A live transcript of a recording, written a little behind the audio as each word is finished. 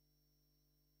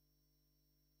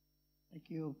Thank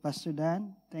you, Pastor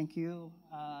Dan. Thank you.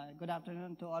 Good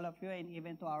afternoon to all of you and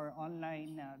even to our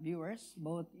online viewers,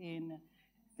 both in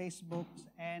Facebook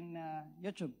and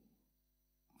YouTube.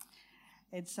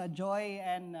 It's a joy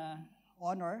and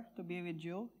honor to be with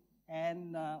you,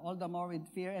 and all the more with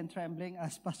fear and trembling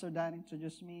as Pastor Dan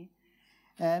introduced me.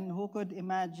 And who could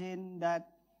imagine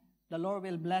that the Lord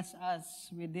will bless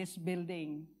us with this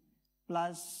building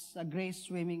plus a great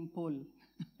swimming pool.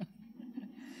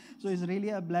 So it's really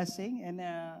a blessing, and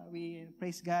we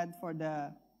praise God for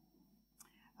the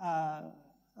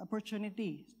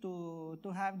opportunity to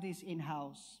have this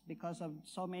in-house. Because of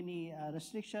so many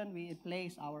restrictions, we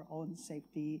place our own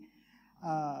safety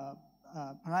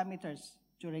parameters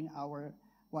during our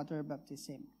water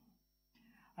baptism.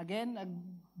 Again, a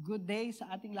good day sa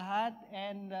ating lahat,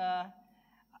 and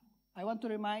I want to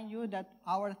remind you that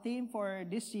our theme for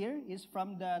this year is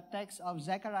from the text of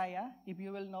Zechariah, if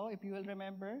you will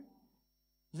remember.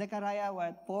 Zechariah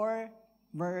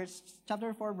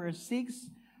chapter 4, verse 6,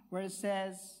 where it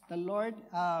says, the Lord,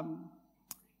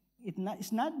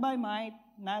 it's not by might,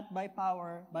 not by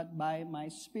power, but by my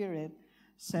spirit,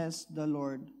 says the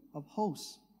Lord of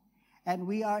hosts. And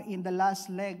we are in the last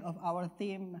leg of our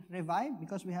theme, Revive,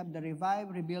 because we have the Revive,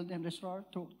 Rebuild, and Restore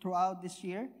throughout this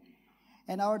year.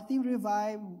 And our theme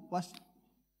Revive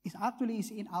is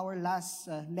in our last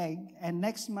leg. And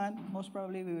next month, most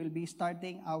probably, we will be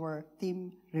starting our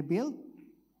theme Rebuild.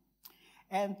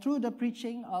 And through the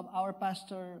preaching of our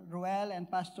Pastor Ruel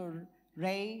and Pastor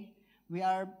Ray, we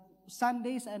are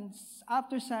Sundays, and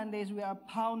after Sundays, we are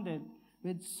pounded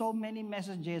with so many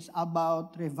messages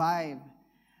about Revive.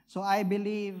 So I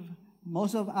believe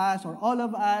most of us or all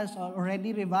of us are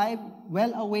already revived,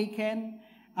 well awakened,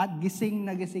 at gising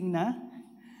na.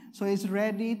 So it's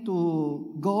ready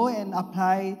to go and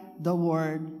apply the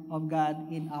Word of God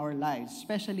in our lives,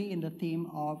 especially in the theme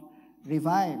of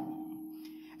Revive.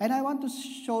 And I want to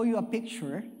show you a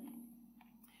picture.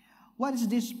 What is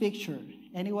this picture?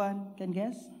 Anyone can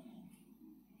guess?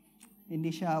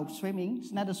 Hindi siya swimming.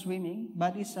 It's not a swimming,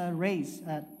 but it's a race.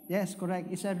 Yes, correct.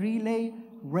 It's a relay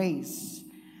race.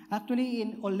 Actually,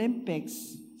 in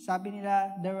Olympics, sabi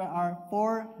nila, there are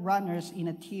 4 runners in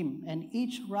a team, and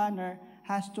each runner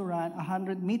has to run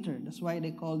 100 meters. That's why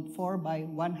they called 4 by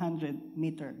 100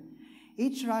 meter.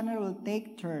 Each runner will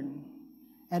take turn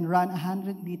and run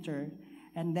 100 meter,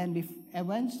 and then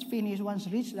once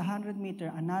reached the 100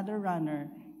 meter, another runner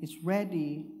is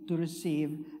ready to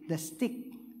receive the stick,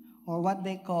 or what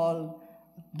they call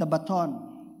the baton,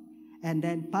 and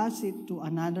then pass it to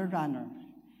another runner.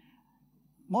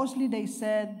 Mostly they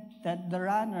said that the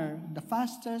runner, the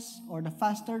fastest or the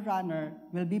faster runner,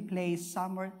 will be placed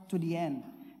somewhere to the end.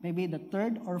 Maybe the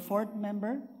 3rd or 4th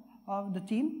member of the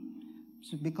team,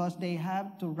 because they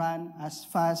have to run as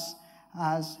fast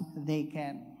as they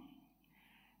can.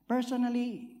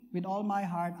 Personally, with all my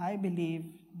heart, I believe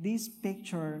this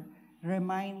picture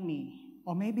remind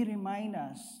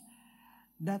us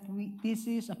that this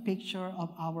is a picture of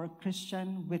our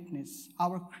Christian witness,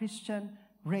 our Christian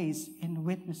race in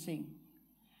witnessing.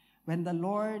 When the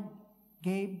Lord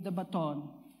gave the baton,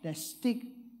 the stick,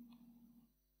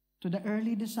 to the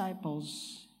early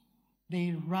disciples,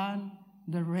 they ran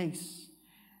the race.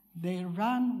 They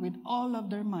ran with all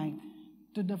of their might,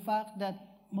 to the fact that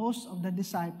most of the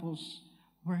disciples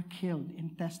were killed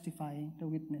in testifying the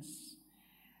witness.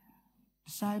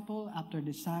 Disciple after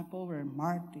disciple were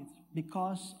martyred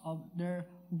because of their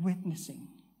witnessing.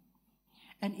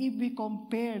 And if we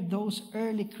compare those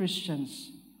early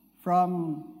Christians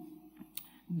from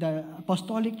the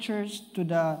apostolic church to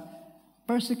the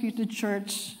persecuted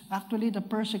church, actually the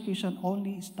persecution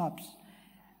only stops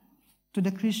to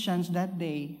the Christians that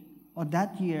day or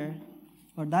that year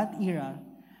or that era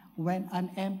when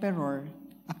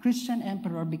a Christian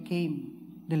emperor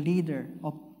became the leader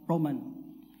of Roman.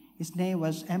 His name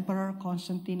was Emperor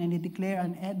Constantine, and he declared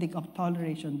an edict of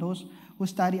toleration. Those who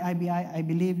study IBI, I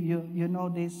believe you know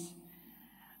this.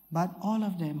 But all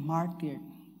of them martyred.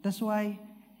 That's why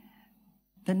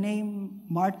the name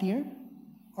martyr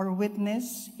or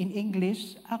witness in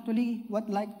English, actually,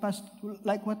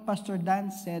 like what Pastor Dan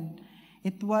said,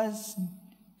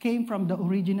 came from the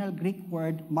original Greek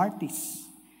word martis,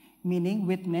 meaning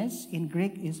witness. In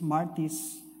Greek is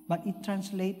martis, but it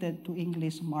translated to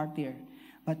English martyr.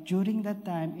 But during that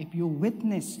time, if you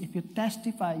witness, if you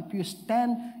testify, if you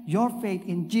stand your faith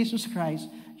in Jesus Christ,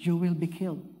 you will be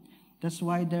killed. That's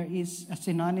why there is a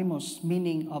synonymous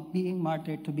meaning of being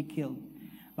martyred, to be killed.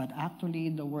 But actually,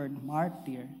 the word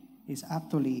martyr is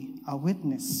actually a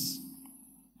witness.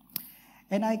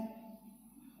 And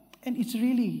it's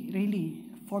really,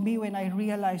 for me, when I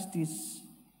realize this,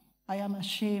 I am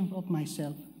ashamed of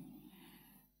myself.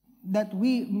 that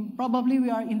we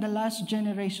are in the last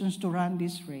generations to run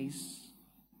this race.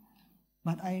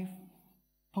 But I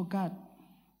forgot.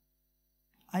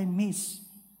 I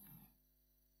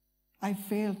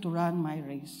failed to run my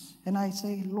race. And I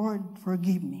say, Lord,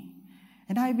 forgive me.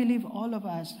 And I believe all of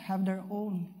us have their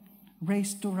own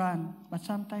race to run, but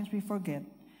sometimes we forget.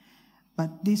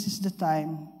 But this is the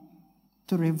time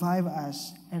to revive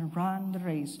us and run the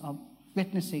race of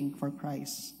witnessing for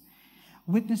Christ.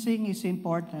 Witnessing is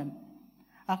important.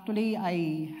 Actually,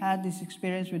 I had this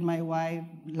experience with my wife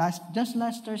just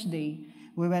last Thursday.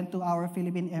 We went to our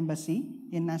Philippine embassy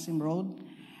in Nasim Road,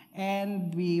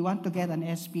 and we want to get an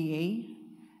SPA.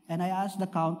 And I asked the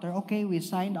counter, okay, we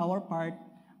signed our part,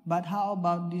 but how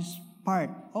about this part?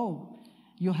 Oh,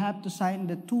 you have to sign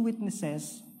the 2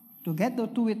 witnesses to get the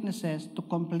 2 witnesses to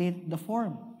complete the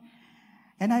form.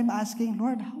 And I'm asking,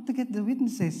 Lord, how to get the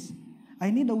witnesses? I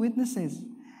need the witnesses.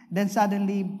 Then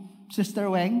suddenly, Sister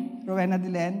Weng, Rowena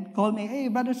Dilen, called me, hey,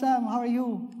 Brother Sam, how are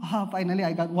you? Finally,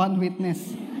 I got 1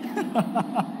 witness.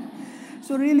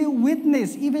 So really,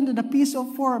 witness, even to the piece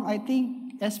of form, I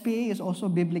think SPA is also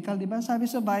biblical. Diba? Sabi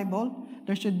sa Bible,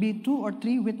 there should be 2 or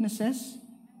 3 witnesses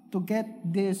to get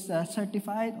this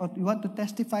certified, or you want to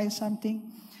testify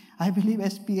something. I believe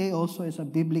SPA also is a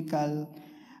biblical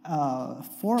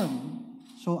form.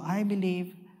 So I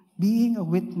believe being a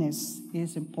witness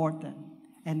is important.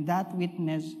 And that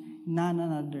witness, none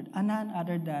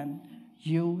other than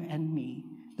you and me,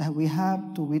 that we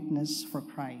have to witness for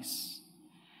Christ.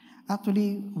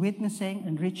 Actually, witnessing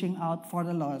and reaching out for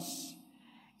the lost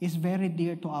is very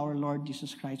dear to our Lord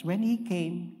Jesus Christ. When He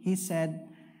came, He said,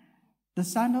 the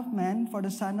Son of Man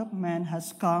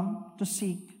has come to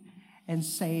seek and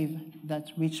save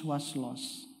that which was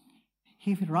lost.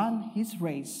 He ran His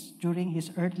race during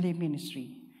His earthly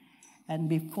ministry. And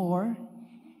before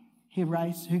He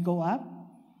goes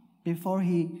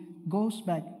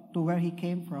back to where He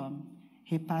came from,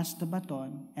 He passed the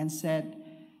baton and said,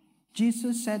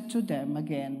 Jesus said to them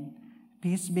again,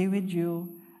 peace be with you.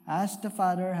 As the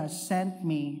Father has sent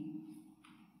me,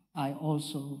 I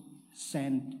also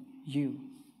send you.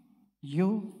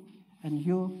 You and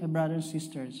you, my brothers and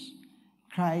sisters,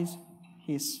 Christ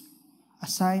is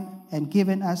assigned and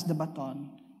given us the baton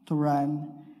to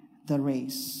run the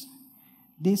race.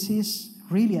 This is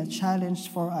really a challenge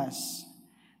for us.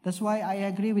 That's why I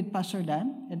agree with Pastor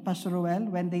Dan and Pastor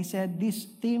Ruel when they said this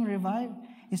theme revive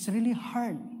is really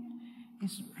hard.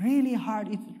 It's really hard.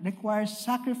 It requires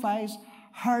sacrifice,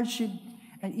 hardship,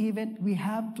 and even we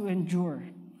have to endure.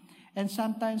 And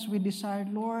sometimes we desire,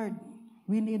 Lord,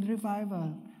 we need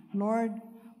revival. Lord,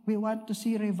 we want to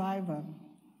see revival.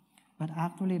 But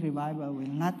actually, revival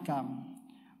will not come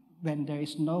when there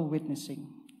is no witnessing.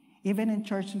 Even in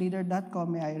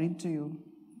churchleader.com, may I read to you,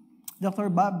 Dr.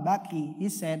 Bob Bucky, he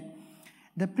said,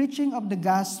 the preaching of the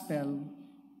gospel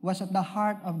was at the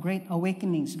heart of great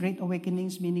awakenings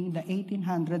meaning the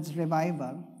 1800s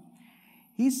revival.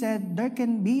 He said there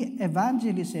can be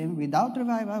evangelism without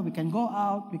revival. We can go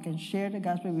out, we can share the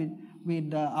gospel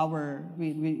with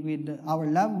our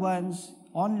loved ones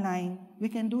online. We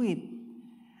can do it.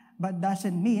 But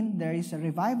doesn't mean there is a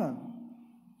revival.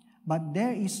 But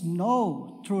there is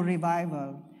no true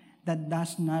revival that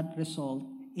does not result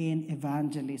in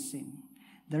evangelism.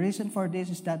 The reason for this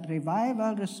is that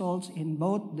revival results in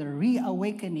both the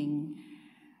reawakening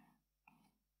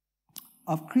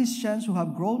of Christians who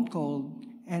have grown cold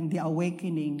and the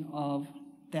awakening of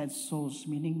dead souls,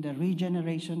 meaning the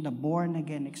regeneration, the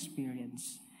born-again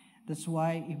experience. That's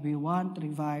why if we want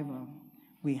revival,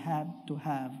 we have to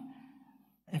have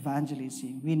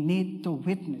evangelism. We need to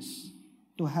witness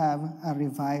to have a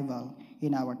revival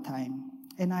in our time.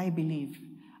 And I believe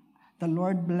the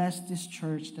Lord blessed this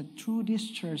church, that through this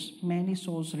church, many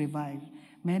souls revived.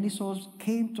 Many souls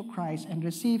came to Christ and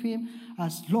received Him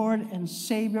as Lord and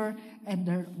Savior, and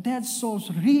their dead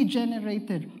souls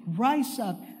regenerated, rise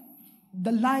up.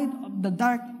 The light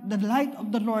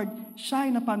of the Lord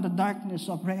shine upon the darkness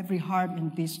of every heart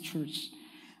in this church.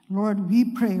 Lord, we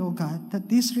pray, O God, that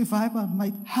this revival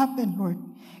might happen, Lord,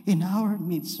 in our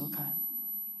midst, O God.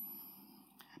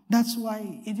 That's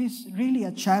why it is really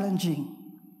a challenging.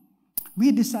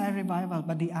 We desire revival,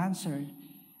 but the answer,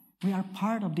 we are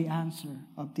part of the answer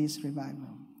of this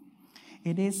revival.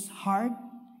 It is hard.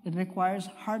 It requires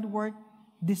hard work,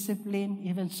 discipline,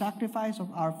 even sacrifice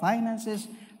of our finances,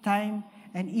 time,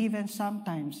 and even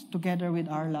sometimes together with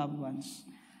our loved ones.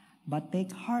 But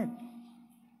take heart.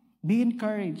 Be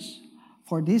encouraged.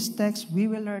 For this text, we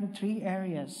will learn 3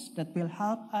 areas that will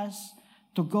help us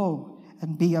to go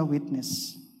and be a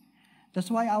witness. That's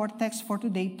why our text for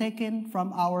today, taken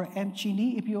from our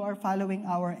MChini, if you are following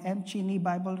our MChini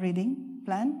Bible reading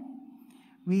plan,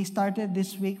 We started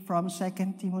this week from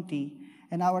 2 Timothy,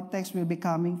 and our text will be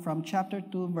coming from chapter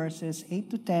 2, verses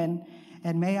 8 to 10.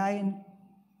 And may I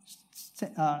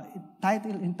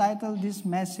entitle this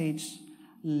message,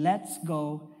 Let's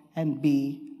Go and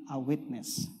Be a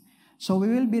Witness. So we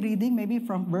will be reading maybe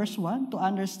from verse 1 to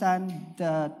understand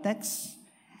the text.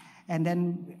 And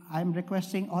then I'm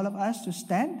requesting all of us to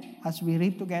stand as we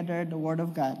read together the Word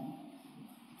of God.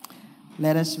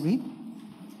 Let us read.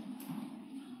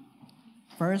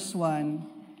 Verse 1,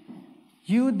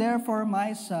 You therefore,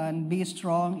 my son, be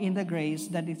strong in the grace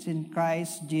that is in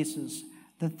Christ Jesus.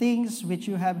 The things which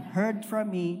you have heard from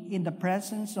me in the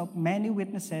presence of many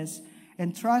witnesses,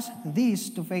 entrust these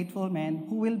to faithful men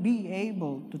who will be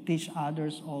able to teach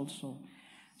others also.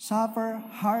 Suffer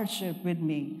hardship with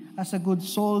me as a good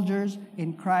soldier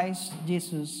in Christ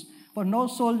Jesus. For no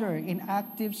soldier in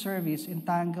active service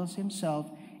entangles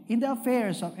himself in the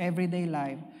affairs of everyday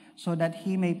life, so that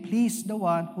he may please the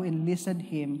one who enlisted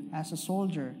him as a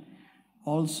soldier.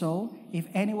 Also, if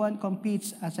anyone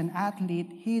competes as an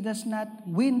athlete, he does not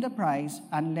win the prize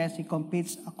unless he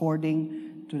competes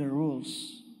according to the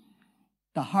rules.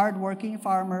 The hard-working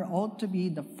farmer ought to be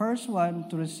the first one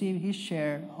to receive his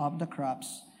share of the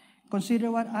crops.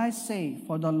 Consider what I say,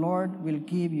 for the Lord will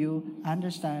give you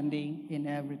understanding in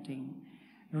everything.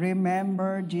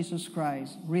 Remember Jesus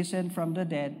Christ, risen from the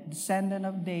dead, descendant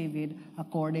of David,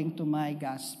 according to my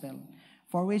gospel,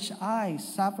 for which I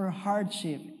suffer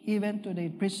hardship, even to the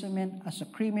imprisonment as a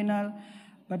criminal.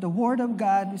 But the word of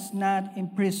God is not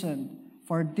imprisoned.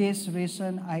 For this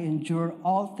reason I endure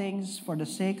all things for the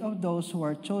sake of those who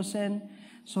are chosen,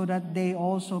 so that they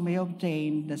also may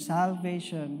obtain the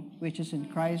salvation which is in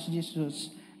Christ Jesus,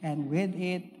 and with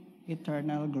it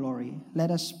eternal glory.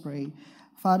 Let us pray.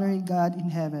 Father God in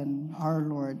heaven, our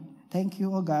Lord, thank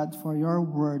you, O God, for your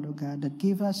word, O God, that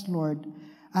give us, Lord,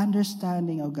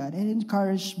 understanding, O God, and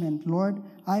encouragement. Lord,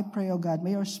 I pray, O God,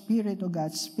 may your Spirit, O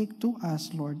God, speak to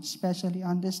us, Lord, especially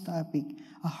on this topic,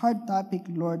 a hard topic,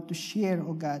 Lord, to share,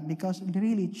 O God, because it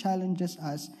really challenges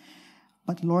us.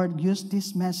 But Lord, use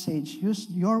this message, use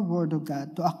your word, O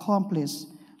God, to accomplish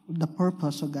the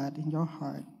purpose, O God, in your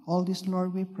heart. All this,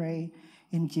 Lord, we pray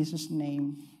in Jesus'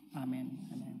 name. Amen.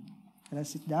 Amen. Let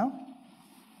us sit down.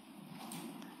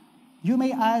 You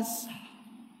may ask,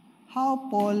 how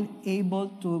Paul able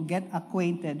to get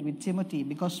acquainted with Timothy?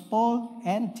 Because Paul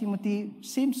and Timothy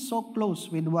seem so close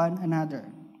with one another.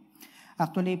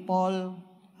 Actually, Paul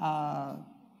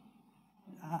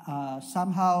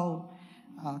somehow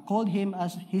called him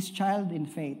as his child in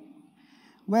faith.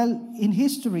 Well, in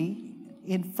history,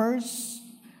 in first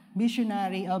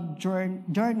missionary of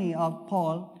journey of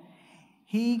Paul,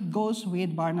 he goes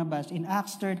with Barnabas. In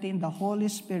Acts 13, the Holy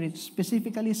Spirit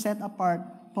specifically set apart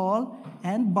Paul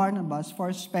and Barnabas for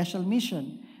a special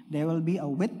mission. They will be a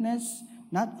witness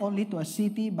not only to a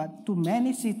city, but to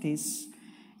many cities,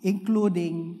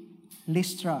 including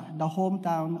Lystra, the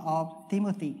hometown of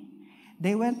Timothy.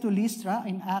 They went to Lystra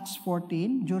in Acts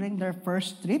 14 during their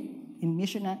first trip in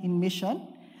mission.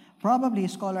 Probably,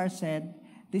 scholars said,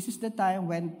 this is the time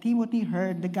when Timothy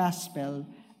heard the gospel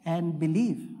and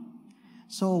believed.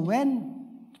 So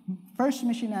when first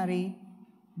missionary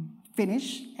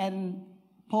finished and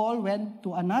Paul went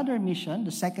to another mission,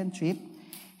 the second trip,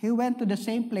 he went to the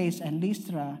same place in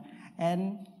Lystra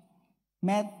and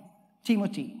met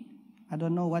Timothy. I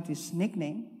don't know what his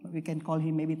nickname, but we can call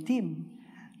him maybe Tim.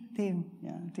 Tim.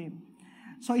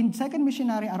 So in second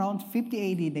missionary around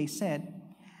 50 AD, they said,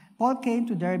 Paul came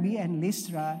to Derbe and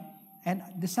Lystra, and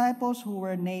disciples who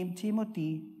were named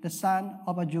Timothy, the son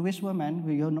of a Jewish woman,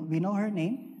 we know her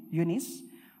name, Eunice,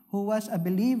 who was a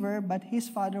believer, but his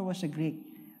father was a Greek.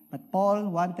 But Paul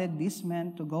wanted this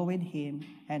man to go with him,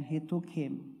 and he took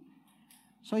him.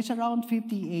 So it's around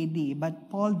 50 AD,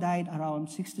 but Paul died around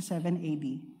 67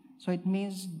 AD. So it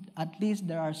means at least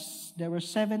there were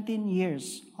 17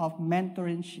 years of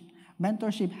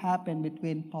mentorship happened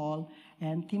between Paul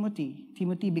and Timothy.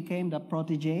 Timothy became the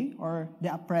protege or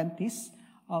the apprentice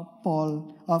of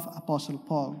Apostle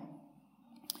Paul.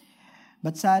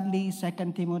 But sadly,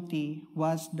 2 Timothy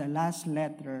was the last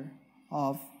letter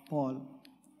of Paul.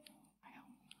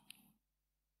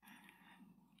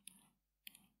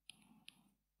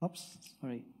 Oops,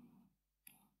 sorry.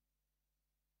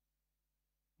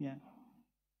 Yeah.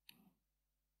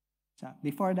 So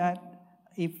before that,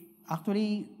 if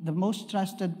actually the most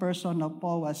trusted person of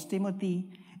Paul was Timothy,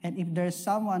 and if there's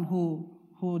someone who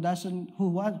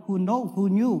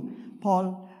knew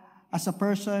Paul as a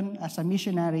person, as a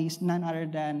missionary, is none other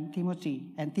than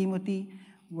Timothy. And Timothy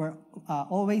were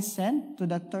always sent to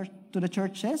the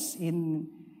churches in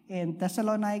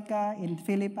Thessalonica, in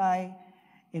Philippi,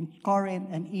 in Corinth,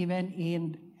 and even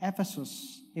in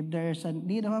Ephesus. If there's a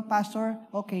need of a pastor,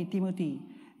 okay, Timothy,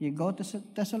 you go to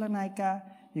Thessalonica,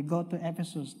 you go to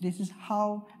Ephesus. This is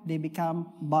how they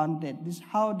become bonded. This is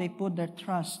how they put their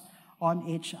trust on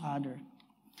each other.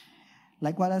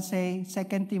 Like what I say,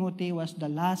 2 Timothy was the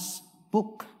last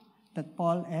book that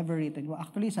Paul ever written. Well,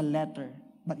 actually, it's a letter,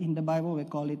 but in the Bible we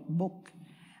call it book.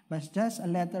 But it's just a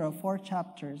letter of 4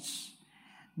 chapters.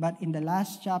 But in the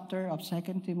last chapter of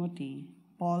 2 Timothy,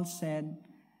 Paul said,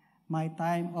 my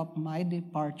time of my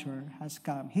departure has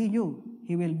come. He knew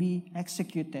he will be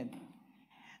executed.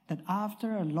 That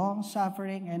after a long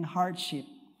suffering and hardship,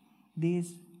 this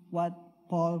is what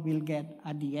Paul will get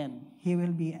at the end. He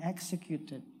will be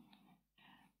executed.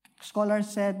 Scholars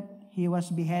said he was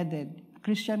beheaded.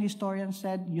 Christian historians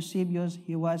said Eusebius,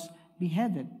 he was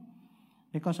beheaded.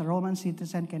 Because a Roman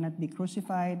citizen cannot be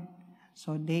crucified,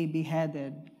 so they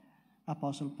beheaded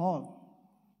Apostle Paul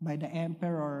by the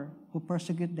emperor who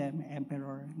persecuted them,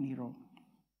 Emperor Nero.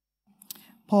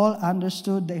 Paul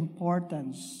understood the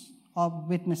importance of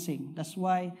witnessing. That's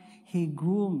why he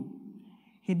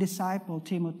discipled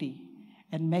Timothy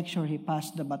and make sure he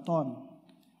passed the baton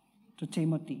to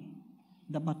Timothy.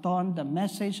 The baton, the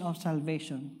message of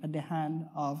salvation at the hand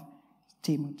of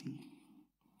Timothy.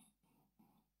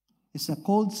 It's a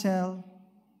cold cell.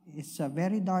 It's a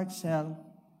very dark cell.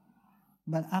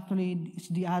 But actually, it's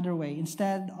the other way.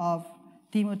 Instead of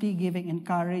Timothy giving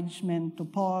encouragement to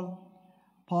Paul,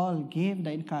 Paul gave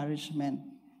the encouragement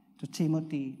to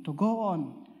Timothy to go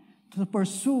on, to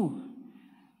pursue,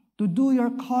 to do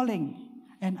your calling.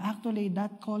 And actually,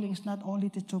 that calling is not only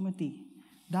to Timothy.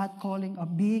 That calling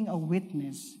of being a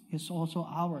witness is also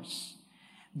ours.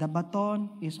 The baton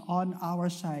is on our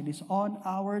side. It's on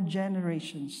our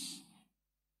generations.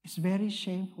 It's very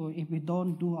shameful if we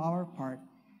don't do our part.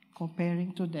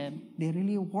 Comparing to them, they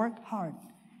really work hard.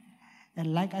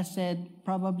 And like I said,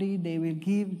 probably they will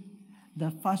give the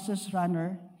fastest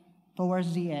runner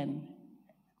towards the end.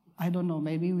 I don't know,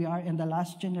 maybe we are in the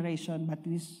last generation, but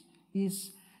this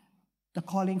is the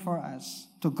calling for us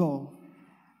to go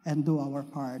and do our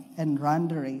part and run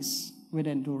the race with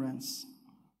endurance.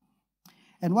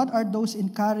 And what are those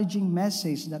encouraging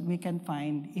messages that we can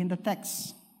find in the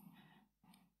text?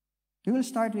 We will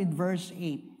start with verse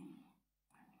 8.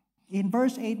 In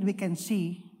verse 8, we can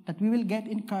see that we will get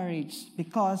encouraged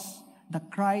because the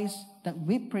Christ that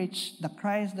we preach, the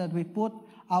Christ that we put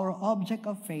our object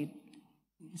of faith,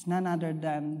 is none other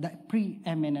than the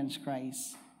preeminence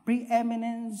Christ.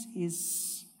 Preeminence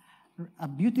is a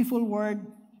beautiful word,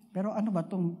 pero ano ba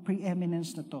itong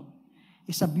preeminence na to?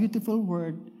 It's a beautiful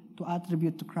word to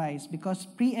attribute to Christ because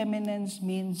preeminence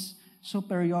means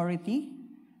superiority,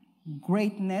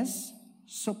 greatness,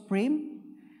 supreme,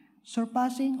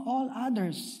 surpassing all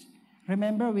others.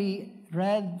 Remember, we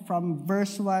read from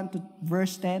verse 1 to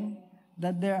verse 10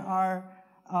 that there are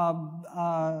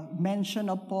mention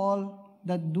of Paul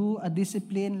that do a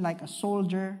discipline like a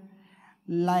soldier,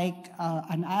 like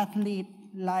an athlete,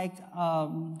 like a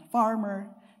farmer,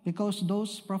 because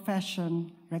those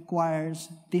profession requires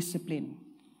discipline.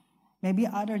 Maybe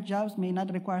other jobs may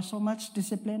not require so much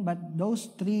discipline, but those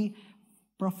 3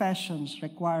 professions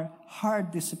require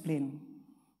hard discipline.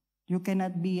 You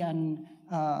cannot be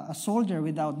a soldier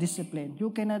without discipline. You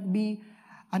cannot be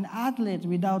an athlete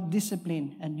without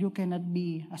discipline. And you cannot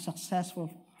be a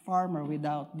successful farmer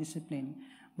without discipline.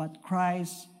 But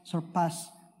Christ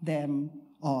surpassed them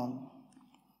all.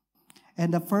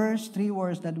 And the first 3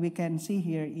 words that we can see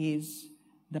here is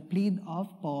the plea of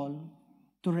Paul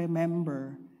to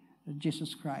remember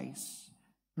Jesus Christ.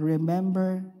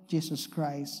 Remember Jesus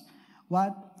Christ.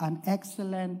 What an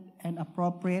excellent and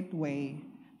appropriate way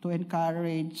to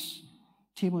encourage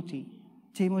Timothy.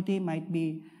 Timothy might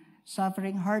be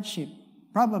suffering hardship,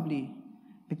 probably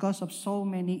because of so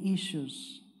many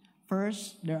issues.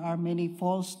 First, there are many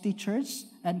false teachers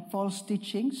and false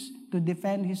teachings to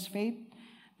defend his faith.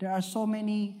 There are so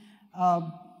many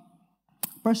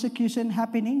persecution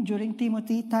happening during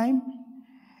Timothy time,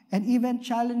 and even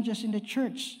challenges in the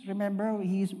church. Remember,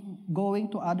 he's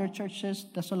going to other churches,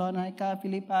 Thessalonica,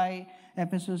 Philippi,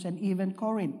 Ephesus, and even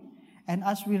Corinth. And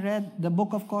as we read the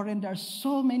book of Corinth, there are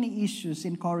so many issues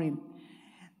in Corinth.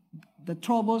 The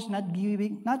troubles not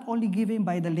only given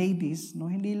by the ladies, no,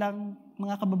 hindi lang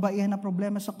mga kababaihan na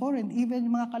problema sa Corinth,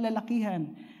 even mga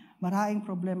kalalakihan, maraming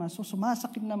problema. So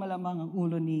sumasakit na malamang ang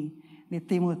ulo ni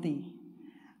Timothy.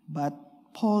 But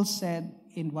Paul said,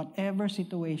 in whatever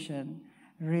situation,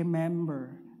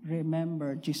 remember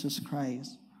Jesus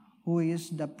Christ, who is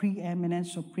the preeminent,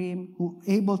 supreme, who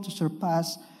able to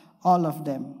surpass all of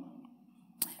them.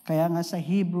 Kaya nga sa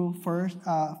Hebrew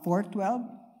 4:12,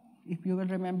 if you will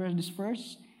remember this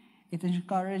verse, it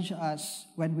encourages us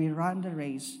when we run the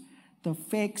race to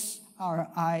fix our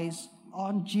eyes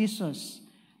on Jesus.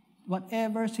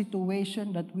 Whatever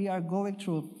situation that we are going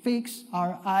through, fix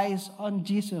our eyes on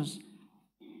Jesus.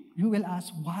 You will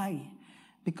ask why?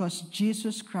 Because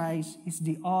Jesus Christ is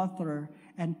the author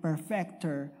and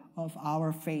perfecter of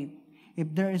our faith.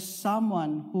 If there is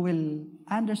someone who will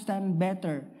understand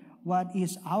better what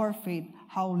is our faith,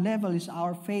 how level is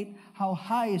our faith, how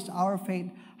high is our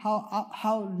faith,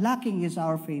 how lacking is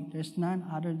our faith, there's none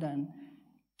other than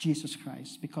Jesus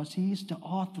Christ, because He is the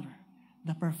author,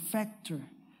 the perfecter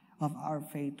of our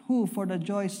faith, who for the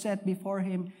joy set before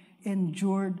Him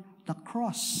endured the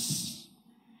cross.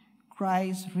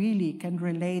 Christ really can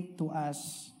relate to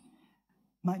us.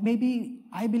 Maybe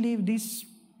I believe this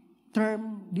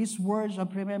term, these words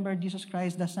of remember Jesus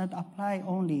Christ does not apply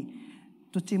only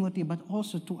to Timothy, but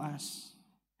also to us.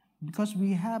 Because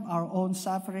we have our own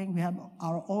suffering, we have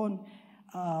our own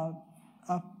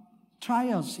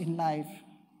trials in life.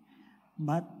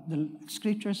 But the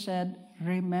scripture said,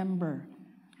 remember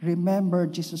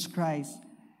Jesus Christ.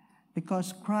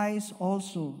 Because Christ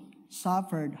also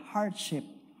suffered hardship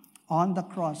on the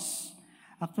cross.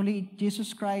 Actually,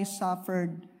 Jesus Christ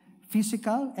suffered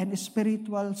physical and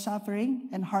spiritual suffering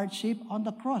and hardship on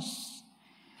the cross.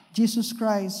 Jesus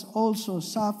Christ also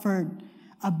suffered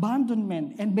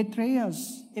abandonment and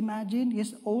betrayals. Imagine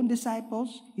His own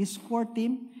disciples, His core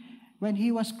team. When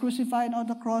He was crucified on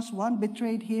the cross, one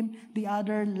betrayed Him, the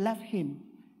other left Him.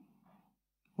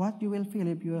 What you will feel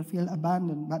if you will feel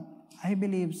abandoned. But I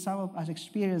believe some of us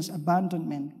experience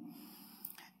abandonment.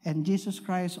 And Jesus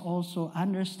Christ also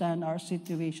understands our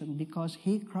situation because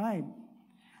He cried.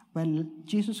 When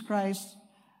Jesus Christ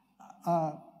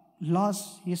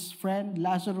lost His friend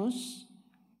Lazarus,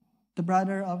 the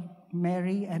brother of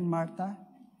Mary and Martha,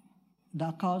 the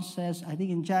account says, I think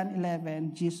in John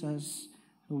 11, Jesus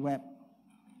wept.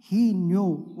 He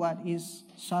knew what is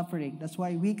suffering. That's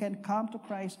why we can come to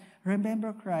Christ,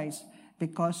 remember Christ,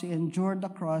 because He endured the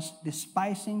cross,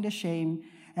 despising the shame,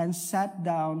 and sat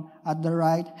down at the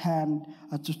right hand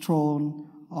at the throne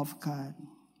of God.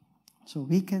 So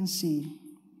we can see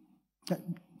that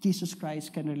Jesus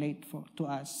Christ can relate to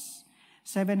us.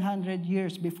 700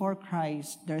 years before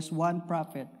Christ, there's one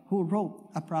prophet who wrote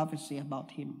a prophecy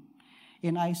about Him.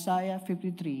 In Isaiah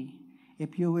 53,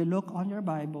 if you will look on your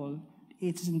Bible,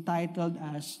 it's entitled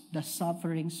as the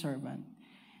suffering servant.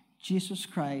 Jesus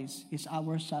Christ is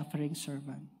our suffering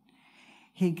servant.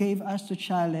 He gave us the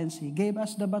challenge, He gave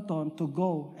us the baton to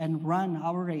go and run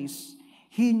our race.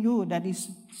 He knew that is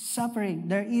suffering,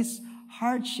 there is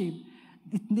hardship,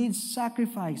 it needs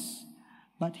sacrifice.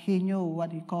 But He knew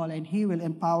what He called, and He will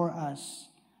empower us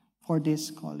for this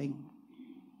calling.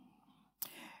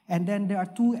 And then there are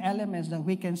two elements that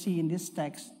we can see in this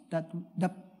text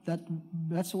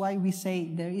that's why we say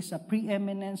there is a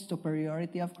preeminence to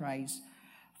superiority of Christ.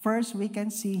 First, we can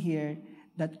see here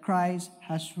that Christ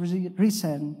has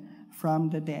risen from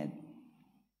the dead.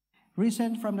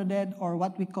 Risen from the dead, or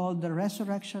what we call the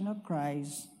resurrection of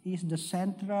Christ, is the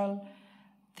central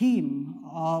theme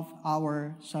of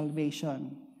our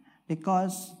salvation.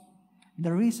 Because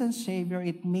the risen Savior,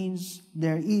 it means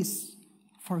there is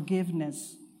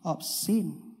forgiveness of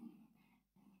sin.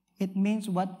 It means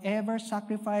whatever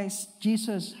sacrifice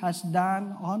Jesus has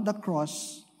done on the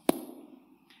cross,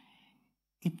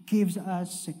 it gives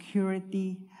us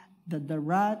security that the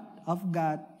wrath of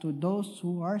God to those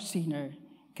who are sinners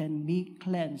can be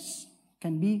cleansed,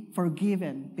 can be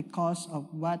forgiven because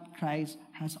of what Christ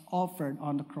has offered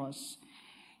on the cross.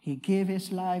 He gave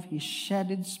His life, He shed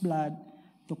His blood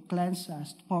to cleanse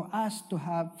us, for us to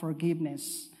have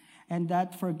forgiveness. And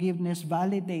that forgiveness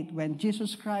validates when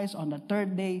Jesus Christ on the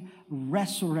third day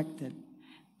resurrected.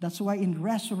 That's why in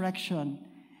resurrection,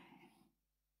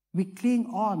 we cling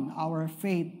on our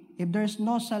faith. If there's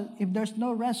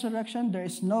no resurrection, there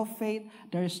is no faith,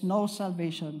 there is no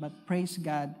salvation. But praise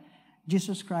God,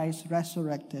 Jesus Christ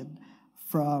resurrected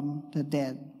from the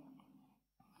dead.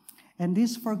 And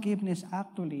this forgiveness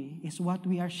actually is what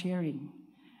we are sharing.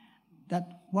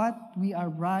 That what we are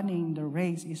running the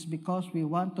race is because we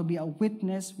want to be a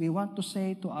witness. We want to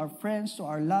say to our friends, to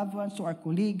our loved ones, to our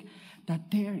colleague, that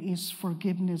there is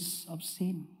forgiveness of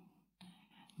sin.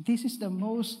 This is the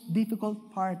most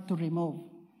difficult part to remove.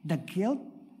 The guilt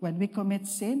when we commit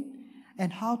sin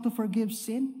and how to forgive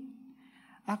sin.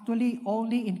 Actually,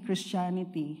 only in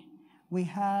Christianity, we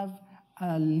have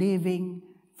a living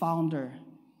founder.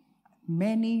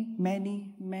 Many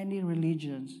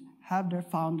religions have their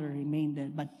founder remain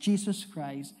dead, but Jesus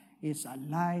Christ is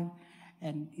alive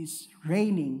and is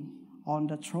reigning on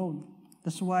the throne.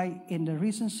 That's why in the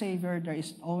risen Savior, there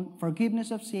is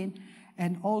forgiveness of sin,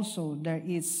 and also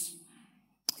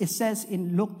it says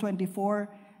in Luke 24,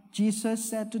 Jesus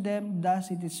said to them,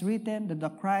 "Thus it is written that the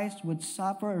Christ would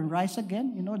suffer and rise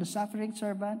again," the suffering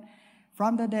servant,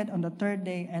 "from the dead on the third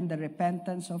day, and the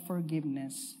repentance of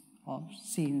forgiveness of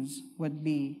sins would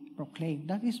be proclaimed."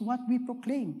 That is what we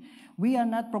proclaim. We are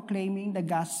not proclaiming the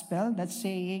gospel that's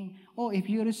saying, "Oh, if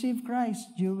you receive Christ,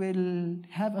 you will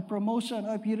have a promotion.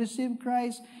 Or if you receive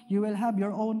Christ, you will have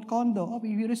your own condo. Or if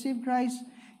you receive Christ,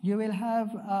 you will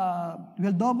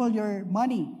will double your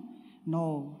money."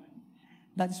 No.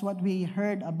 That's what we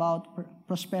heard about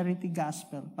prosperity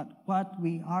gospel. But what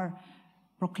we are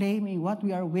proclaiming, what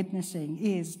we are witnessing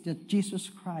is that Jesus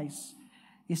Christ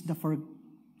is the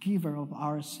forgiver of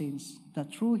our sins.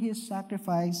 That through His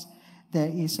sacrifice,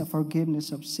 there is a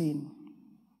forgiveness of sin.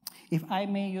 If I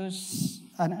may use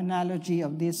an analogy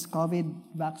of this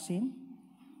COVID vaccine,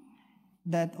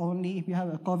 that only if you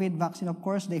have a COVID vaccine, of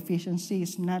course, the efficiency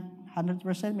is not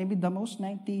 100%, maybe the most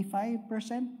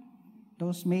 95%,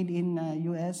 those made in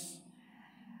US.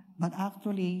 But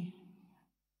actually,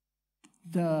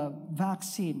 the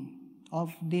vaccine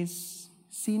of this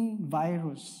sin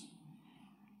virus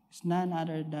is none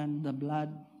other than the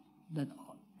blood that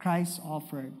Christ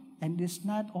offered. And it's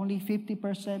not only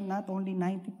 50%, not only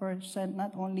 90%,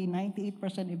 not only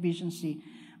 98% efficiency,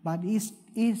 but it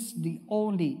is the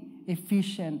only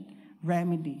efficient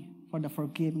remedy for the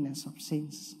forgiveness of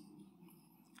sins.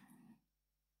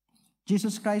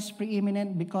 Jesus Christ is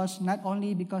preeminent not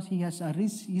only because He has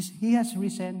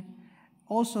risen,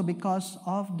 also because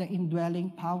of the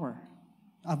indwelling power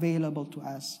available to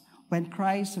us. When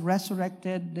Christ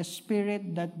resurrected, the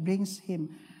Spirit that brings Him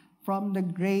from the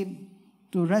grave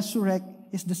to resurrect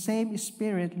is the same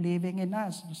Spirit living in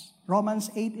us. Romans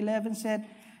 8:11 said,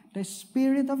 "The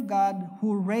Spirit of God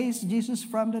who raised Jesus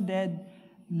from the dead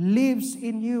lives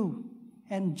in you.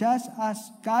 And just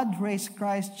as God raised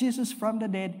Christ Jesus from the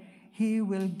dead, He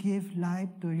will give life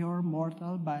to your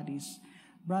mortal bodies."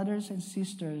 Brothers and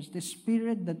sisters, the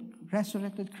Spirit that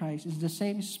resurrected Christ is the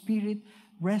same Spirit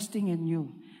resting in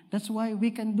you. That's why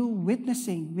we can do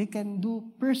witnessing, we can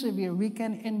do persevere, we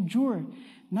can endure,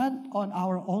 not on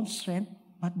our own strength,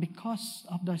 but because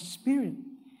of the Spirit.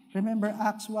 Remember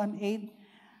Acts 1:8,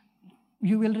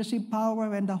 "You will receive power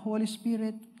when the Holy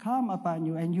Spirit come upon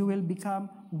you, and you will become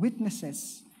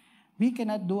witnesses." We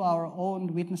cannot do our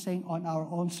own witnessing on our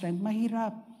own strength.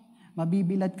 Mahirap.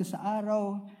 Mabibilad ka sa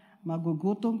araw,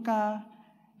 magugutom ka,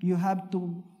 you have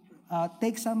to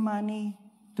take some money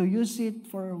to use it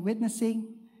for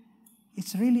witnessing.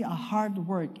 It's really a hard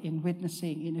work in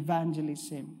witnessing, in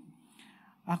evangelism.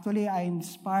 Actually, I'm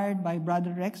inspired by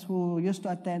Brother Rex, who used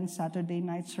to attend Saturday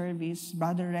night service.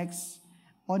 Brother Rex,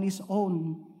 on his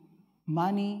own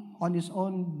money, on his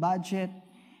own budget,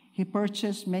 he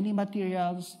purchased many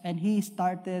materials, and he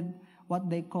started what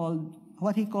he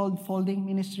called folding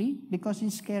ministry, because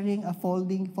he's carrying a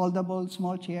foldable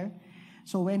small chair.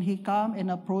 So when he come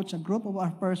and approach a group of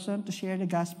our person to share the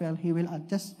gospel, he will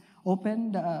just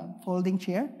open the folding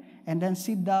chair and then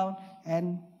sit down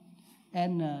and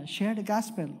share the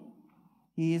gospel.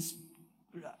 He is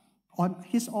on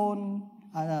his own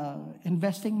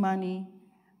investing money,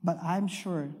 but I'm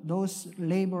sure those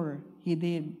labor he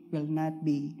did will not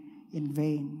be in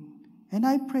vain. And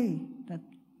I pray that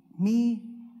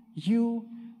you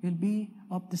will be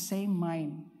of the same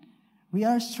mind. We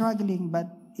are struggling,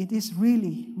 but it is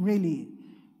really, really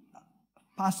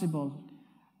possible,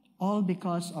 all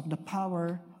because of the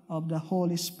power of the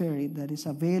Holy Spirit that is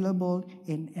available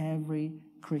in every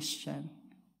Christian.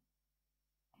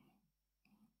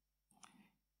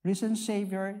 Risen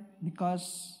Savior,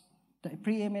 because the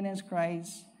preeminence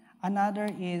Christ. Another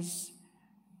is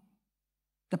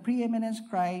the preeminence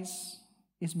Christ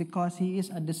is because He is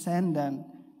a descendant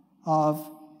of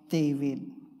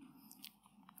David.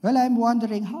 Well, I'm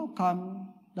wondering how come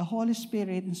the Holy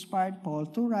Spirit inspired Paul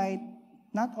to write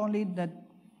not only that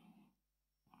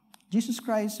Jesus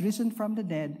Christ risen from the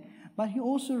dead, but he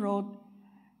also wrote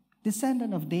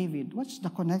descendant of David. What's the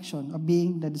connection of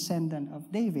being the descendant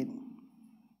of David?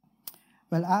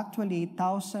 Well, actually,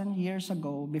 1,000 years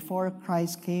ago, before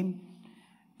Christ came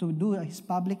to do His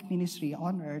public ministry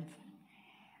on earth,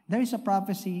 there is a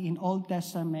prophecy in Old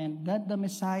Testament that the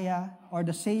Messiah or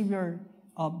the Savior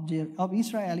of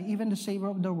Israel, even the Savior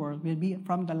of the world, will be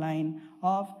from the line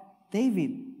of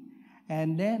David.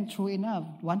 And then, true enough,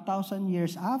 1,000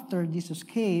 years after Jesus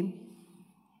came,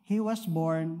 He was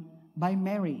born by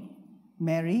Mary.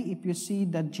 Mary, if you see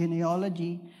the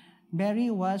genealogy,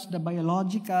 Mary was the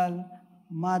biological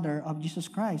mother of Jesus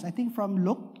Christ. I think from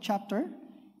Luke chapter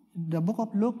the book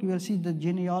of Luke, you will see the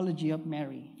genealogy of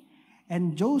Mary.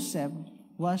 And Joseph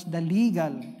was the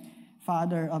legal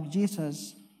father of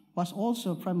Jesus, was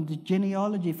also from the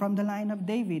genealogy, from the line of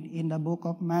David in the book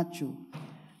of Matthew.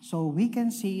 So we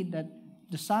can see that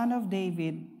the Son of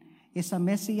David is a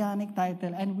messianic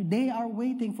title, and they are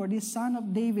waiting for this Son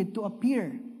of David to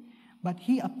appear. But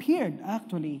he appeared,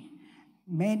 actually.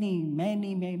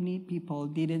 Many people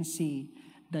didn't see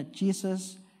that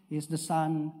Jesus is the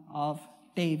Son of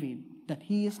David, that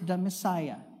he is the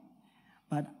Messiah.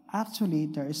 But actually,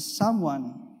 there is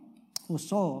someone who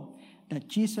saw that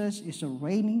Jesus is a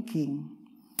reigning king,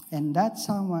 and that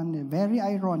someone, very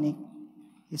ironic,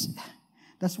 is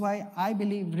that's why I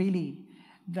believe really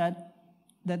that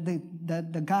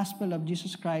the gospel of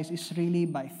Jesus Christ is really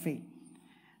by faith.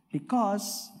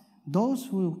 Because those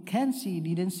who can see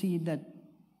didn't see that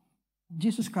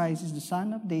Jesus Christ is the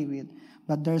Son of David,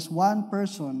 but there's one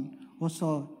person who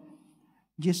saw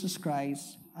Jesus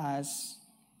Christ as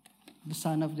the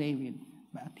Son of David.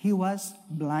 But he was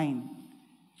blind.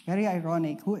 Very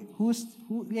ironic. Who's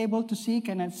able to see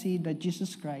cannot see that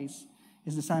Jesus Christ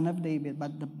is the Son of David.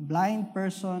 But the blind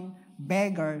person,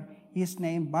 beggar, his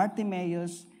name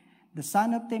Bartimaeus, the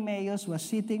son of Timaeus, was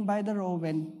sitting by the road.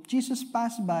 When Jesus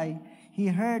passed by, he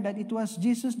heard that it was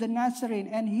Jesus the Nazarene,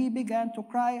 and he began to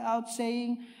cry out,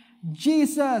 saying,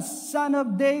 Jesus, Son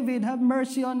of David, have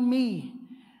mercy on me.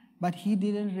 But he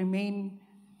didn't remain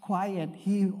quiet.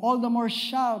 He all the more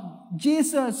shouted,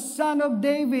 Jesus, Son of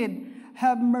David,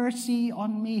 have mercy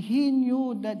on me. He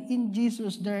knew that in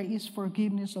Jesus there is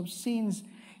forgiveness of sins.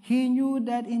 He knew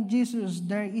that in Jesus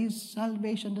there is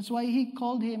salvation. That's why he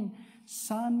called him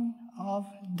Son of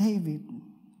David.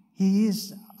 He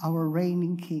is our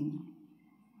reigning king.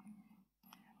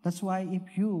 That's why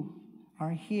if you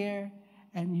are here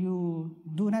and you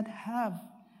do not have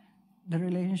the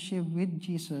relationship with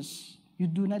Jesus, you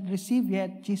do not receive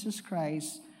yet Jesus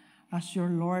Christ as your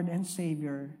Lord and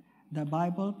Savior, the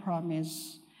Bible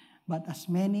promised, but as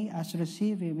many as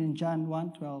receive him in John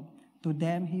 1:12, to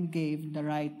them he gave the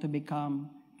right to become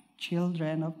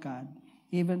children of God,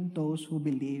 even those who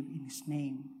believe in his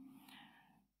name.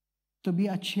 To be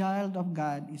a child of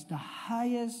God is the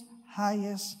highest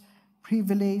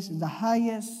privilege, the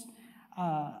highest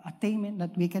attainment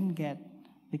that we can get.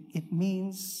 It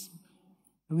means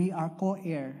we are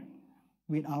co-heir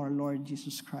with our Lord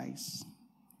Jesus Christ.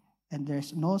 And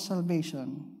there's no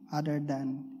salvation other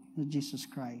than Jesus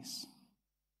Christ.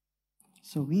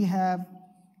 So we have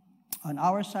on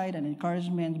our side an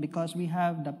encouragement because we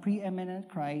have the preeminent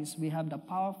Christ. We have the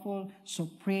powerful,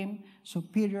 supreme,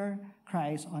 superior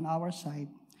Christ on our side.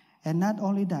 And not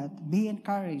only that, be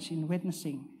encouraged in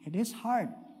witnessing. It is hard.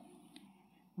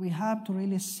 We have to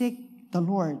really seek the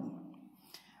Lord.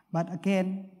 But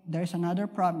again, there's another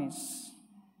promise.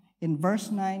 In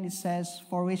verse 9, it says,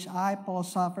 for which I, Paul,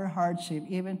 suffer hardship,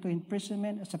 even to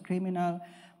imprisonment as a criminal,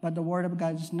 but the word of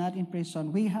God is not in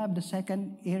prison. We have the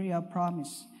second area of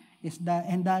promise,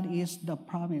 and that is the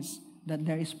promise that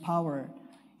there is power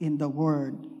in the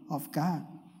word of God.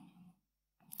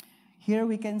 Here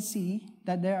we can see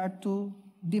that there are two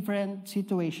different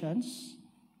situations.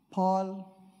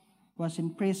 Paul was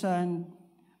in prison,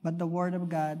 but the word of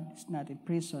God is not in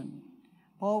prison.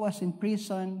 Paul was in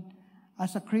prison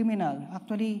as a criminal.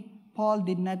 Actually, Paul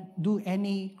did not do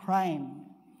any crime.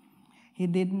 He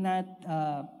did not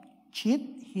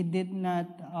cheat. He did not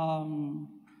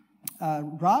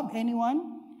rob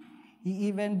anyone. He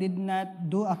even did not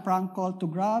do a prank call to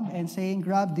Grab and saying,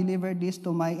 Grab, deliver this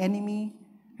to my enemy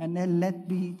and then let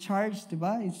be charged.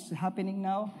 Diba? It's happening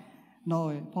now. No,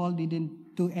 Paul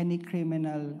didn't do any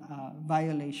criminal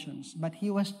violations, but he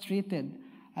was treated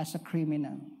as a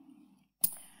criminal.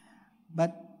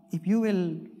 But if you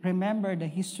will remember the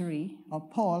history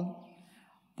of Paul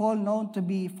known to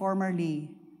be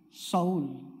formerly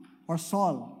Saul,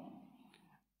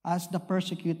 as the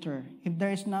persecutor. If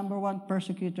there is number one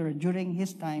persecutor during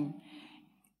his time,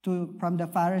 from the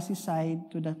Pharisee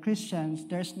side to the Christians,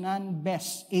 there's none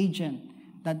best agent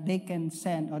that they can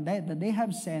send or that they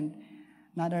have sent,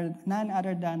 none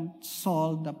other than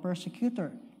Saul, the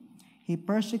persecutor. He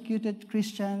persecuted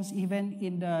Christians. Even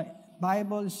in the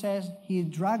Bible, it says he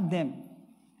dragged them.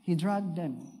 He dragged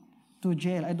them to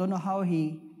jail. I don't know how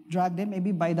he dragged them,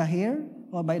 maybe by the hair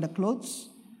or by the clothes,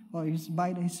 or he's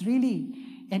really,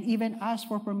 and even asked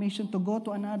for permission to go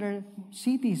to another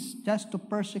cities just to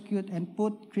persecute and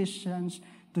put Christians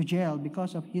to jail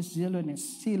because of his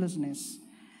zealousness.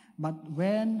 But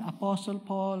when Apostle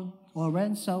Paul or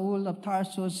when Saul of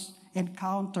Tarsus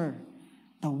encountered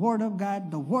the Word of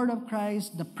God, the Word of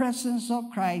Christ, the presence of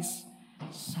Christ,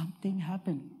 something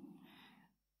happened.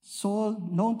 Saul,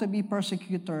 known to be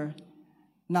persecutor,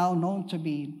 now known to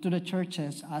be to the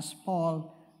churches as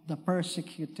Paul the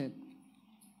persecuted.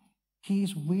 He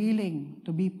is willing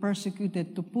to be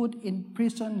persecuted, to put in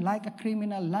prison like a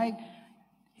criminal, like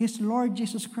his Lord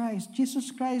Jesus Christ. Jesus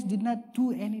Christ did not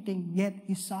do anything, yet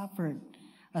he suffered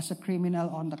as a criminal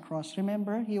on the cross.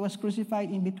 Remember, he was crucified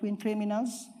in between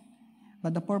criminals.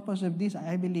 But the purpose of this,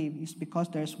 I believe, is because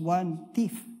there's one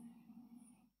thief.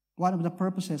 One of the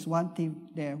purposes, one thief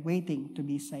there waiting to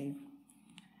be saved.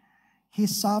 He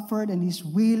suffered and is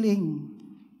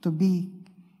willing to be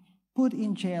put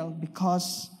in jail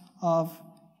because of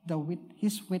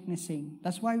his witnessing.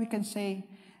 That's why we can say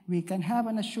we can have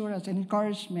an assurance and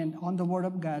encouragement on the Word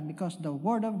of God, because the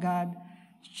Word of God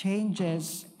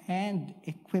changes and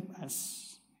equips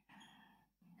us.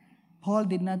 Paul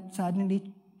did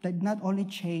not only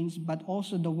change, but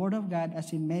also the Word of God, as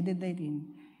he meditated in,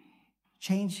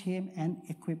 changed him and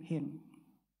equipped him.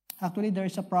 Actually, there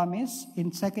is a promise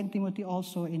in 2 Timothy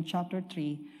also in chapter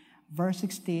 3, verse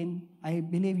 16. I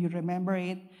believe you remember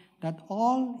it, that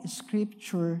all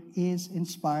Scripture is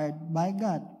inspired by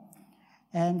God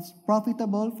and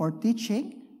profitable for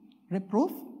teaching,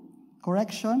 reproof,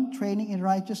 correction, training in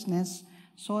righteousness,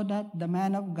 so that the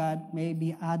man of God may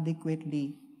be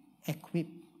adequately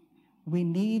equipped. We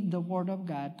need the Word of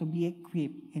God to be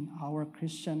equipped in our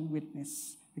Christian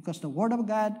witness, because the Word of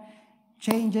God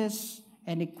changes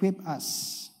and equips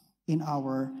us in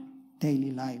our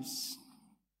daily lives.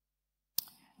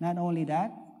 Not only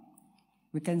that,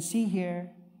 we can see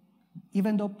here,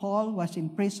 even though Paul was in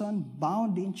prison,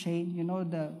 bound in chain, you know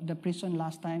the prison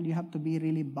last time, you have to be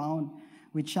really bound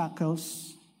with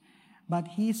shackles. But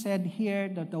he said here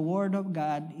that the Word of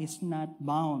God is not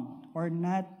bound or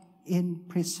not in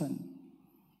prison.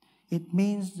 It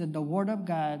means that the Word of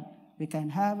God, we can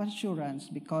have assurance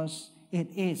because it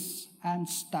is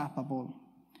unstoppable.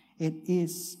 It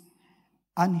is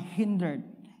unhindered.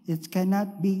 It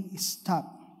cannot be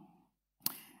stopped.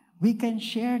 We can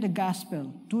share the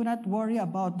gospel. Do not worry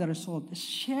about the result.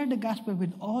 Share the gospel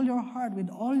with all your heart, with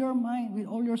all your mind, with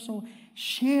all your soul.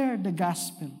 Share the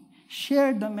gospel.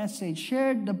 Share the message.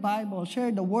 Share the Bible.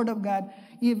 Share the Word of God,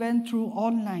 even through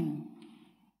online.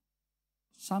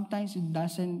 Sometimes it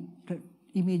doesn't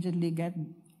immediately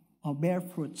bear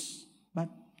fruits. But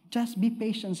just be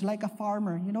patient, like a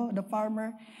farmer. You know, the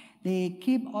farmer, they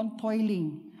keep on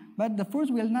toiling. But the fruits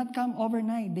will not come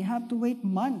overnight. They have to wait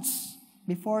months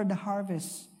before the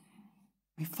harvest.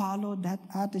 We follow that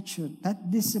attitude,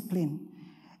 that discipline.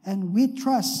 And we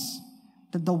trust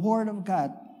that the Word of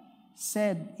God,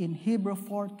 said in Hebrews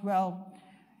 4:12,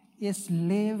 is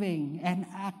living and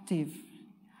active.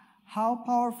 How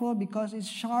powerful? Because it's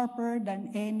sharper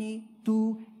than any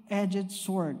two-edged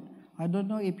sword. I don't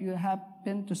know if you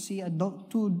happen to see a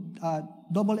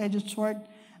double-edged sword,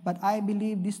 but I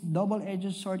believe this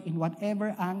double-edged sword, in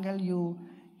whatever angle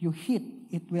you hit,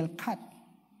 it will cut.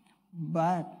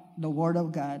 But the Word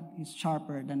of God is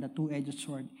sharper than the two-edged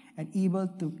sword and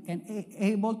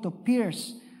able to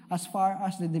pierce as far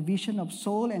as the division of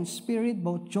soul and spirit,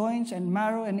 both joints and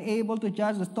marrow, and able to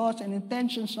judge the thoughts and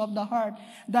intentions of the heart.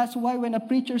 That's why when a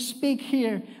preacher speaks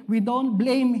here, we don't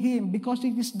blame him, because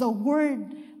it is the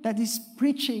Word that is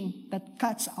preaching that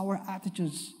cuts our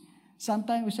attitudes.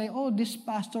 Sometimes we say, oh, this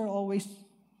pastor always,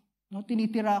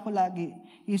 tinitira ko lagi.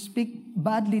 He speaks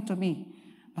badly to me.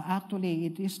 But actually,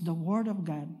 it is the Word of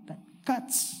God that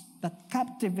cuts, that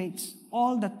captivates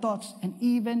all the thoughts and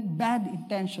even bad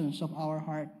intentions of our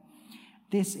heart.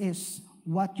 This is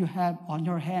what you have on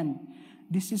your hand.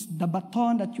 This is the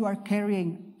baton that you are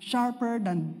carrying, sharper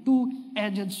than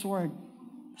two-edged sword.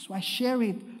 That's why share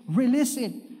it, release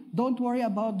it. Don't worry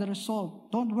about the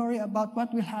result. Don't worry about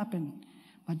what will happen.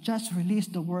 But just release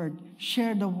the Word.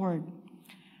 Share the Word.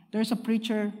 There's a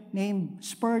preacher named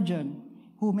Spurgeon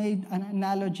who made an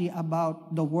analogy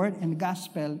about the Word and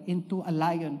gospel into a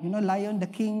lion. You know, lion, the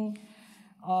king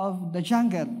of the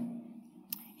jungle.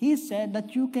 He said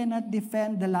that you cannot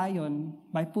defend the lion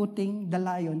by putting the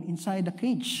lion inside the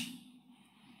cage.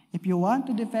 If you want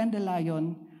to defend the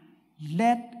lion,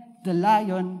 let the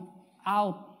lion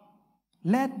out.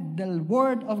 Let the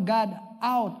Word of God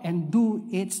out and do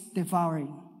its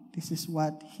devouring. This is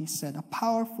what he said, a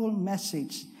powerful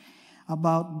message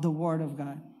about the Word of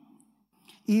God.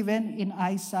 Even in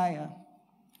Isaiah,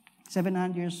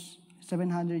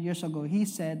 700 years ago, he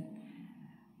said,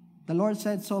 the Lord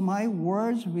said, so my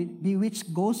words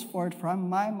which goes forth from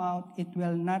my mouth, it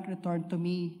will not return to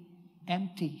me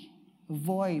empty,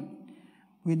 void,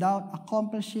 without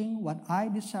accomplishing what I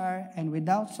desire and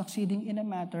without succeeding in a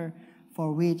matter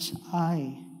for which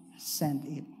I sent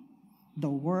it. The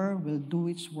Word will do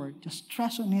its work. Just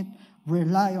trust on it,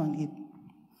 rely on it.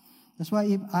 That's why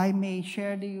if I may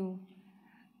share to you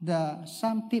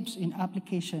some tips in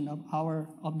application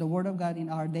of the Word of God in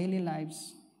our daily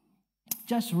lives,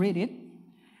 just read it.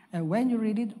 And when you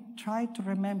read it, try to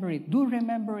remember it. Do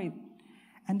remember it.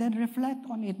 And then reflect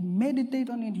on it. Meditate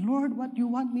on it. Lord, what do you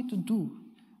want me to do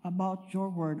about your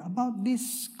word, about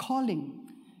this calling,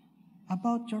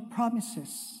 about your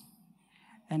promises?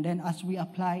 And then as we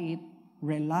apply it,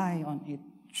 rely on it.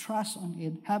 Trust on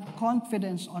it. Have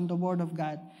confidence on the Word of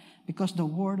God, because the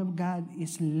Word of God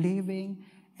is living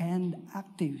and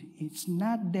active. It's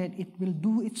not dead. It will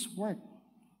do its work.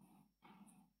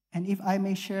 And if I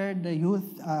may share the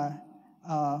youth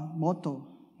motto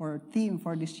or theme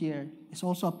for this year, it's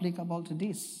also applicable to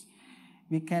this.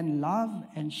 We can love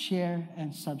and share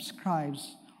and subscribe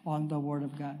on the Word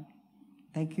of God.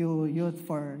 Thank you, youth,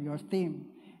 for your theme.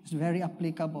 It's very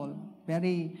applicable,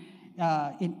 very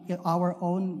in our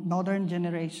own modern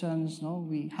generations. No,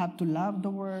 we have to love the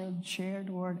Word, share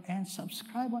the Word, and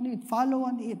subscribe on it, follow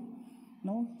on it.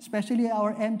 No, especially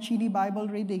our M. Cheney Bible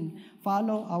reading.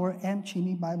 Follow our M.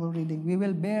 Cheney Bible reading. We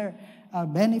will bear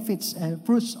benefits and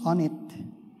fruits on it.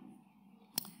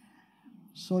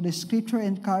 So the Scripture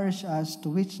encourages us to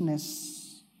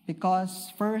witness,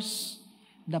 because first,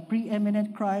 the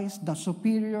preeminent Christ, the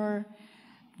superior,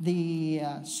 the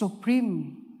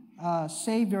supreme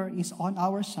Savior is on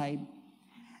our side.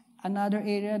 Another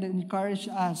area that encourages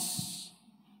us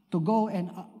to go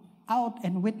and out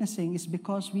and witnessing is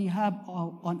because we have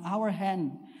on our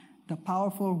hand the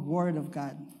powerful Word of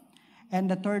God.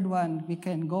 And the third one, we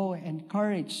can go and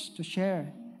encourage to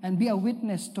share and be a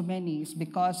witness to many is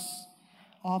because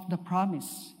of the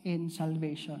promise in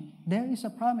salvation. There is a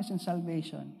promise in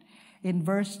salvation. In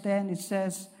verse 10, it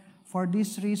says, "For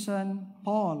this reason,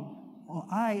 Paul, or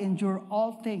I endure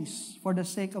all things for the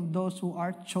sake of those who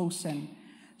are chosen,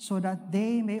 so that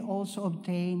they may also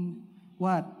obtain"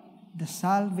 what? "The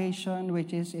salvation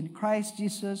which is in Christ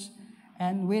Jesus,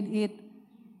 and with it,"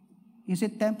 is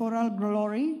it temporal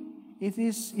glory? Is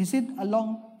it a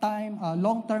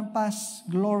long-term past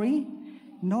glory?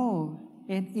 No,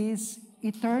 it is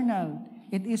eternal.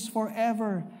 It is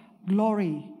forever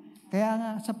glory. Kaya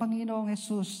nga sa Panginoong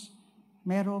Jesus,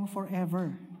 merong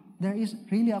forever. There is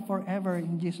really a forever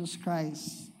in Jesus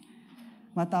Christ.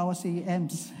 Matawa si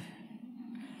Ems.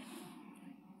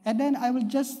 And then I will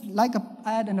just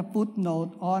add a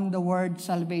footnote on the word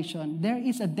salvation. There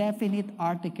is a definite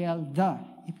article, the.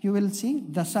 If you will see,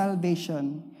 the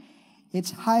salvation.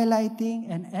 It's highlighting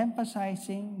and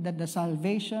emphasizing that the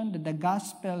salvation, that the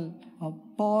gospel of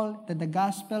Paul, that the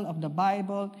gospel of the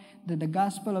Bible, that the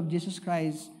gospel of Jesus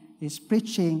Christ is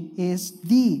preaching is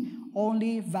the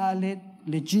only valid,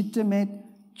 legitimate,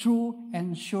 true,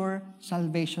 and sure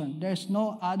salvation. There's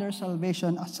no other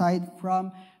salvation aside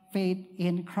from faith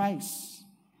in Christ.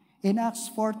 In Acts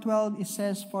 4:12, it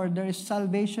says, "For there is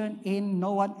salvation in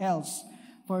no one else,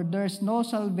 for there is no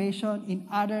salvation in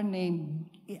other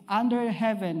name under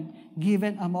heaven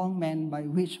given among men by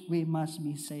which we must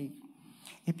be saved."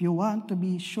 If you want to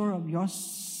be sure of your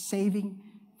saving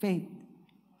faith,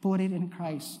 put it in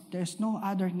Christ. There's no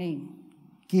other name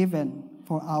given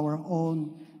for our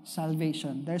own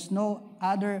salvation. There's no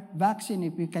other vaccine,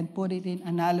 if we can put it in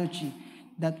analogy,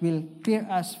 that will clear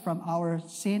us from our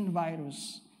sin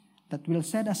virus, that will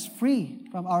set us free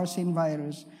from our sin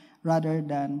virus, rather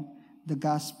than the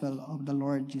gospel of the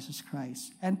Lord Jesus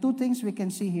Christ. And two things we can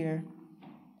see here.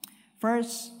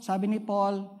 First, sabi ni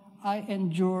Paul, "I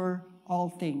endure all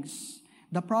things."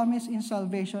 The promise in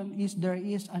salvation is there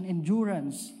is an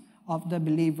endurance of the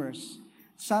believers.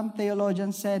 Some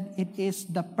theologians said it is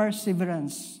the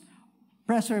preservations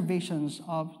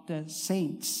of the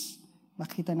saints.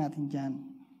 Makita natin dyan.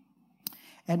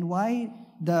 And why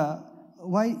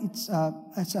it's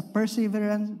a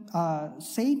perseverance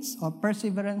saints or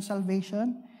perseverance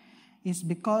salvation is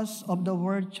because of the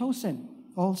word chosen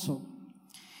also.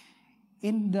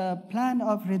 In the plan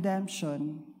of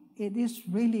redemption, it is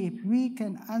really, if we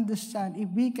can understand, if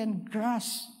we can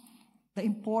grasp the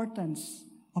importance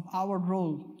of our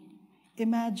role.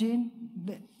 Imagine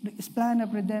this plan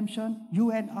of redemption,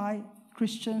 you and I,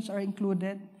 Christians, are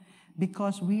included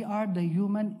because we are the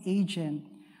human agent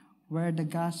where the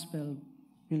gospel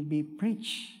will be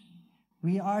preached.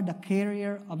 We are the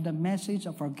carrier of the message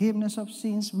of forgiveness of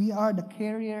sins. We are the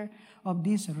carrier of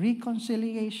this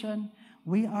reconciliation.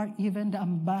 We are even the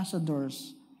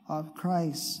ambassadors of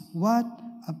Christ. What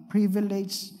a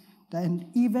privilege and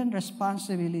even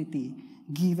responsibility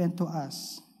given to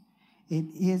us. It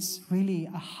is really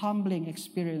a humbling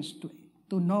experience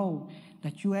to know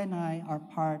that you and I are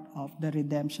part of the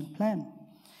redemption plan.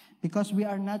 because we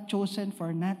are not chosen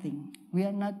for nothing. We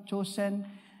are not chosen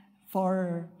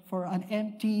for an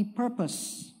empty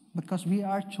purpose, because we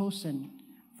are chosen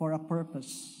for a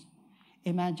purpose.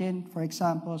 Imagine, for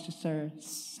example, Sister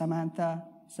Samantha,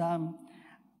 Sam,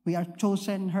 we are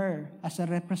chosen her as a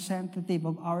representative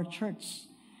of our church.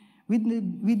 We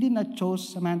did not choose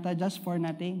Samantha just for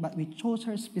nothing, but we chose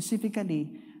her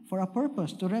specifically for a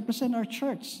purpose, to represent our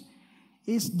church.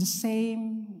 It's the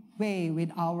same way with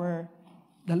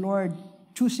the Lord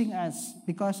choosing us,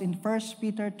 because in 1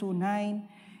 Peter 2:9,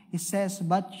 it says,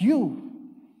 but you,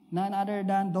 none other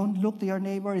than, don't look to your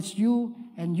neighbor, it's you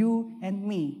and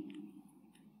me.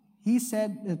 He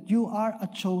said that you are a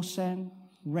chosen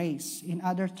race. In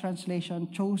other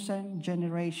translation, chosen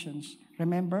generations.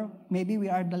 Remember, maybe we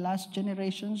are the last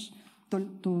generations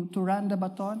to run the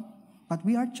baton, but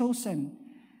we are chosen,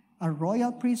 a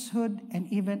royal priesthood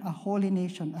and even a holy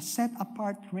nation, a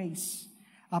set-apart race,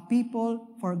 a people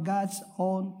for God's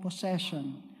own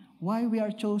possession. Why we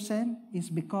are chosen is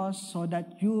because so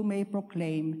that you may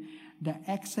proclaim the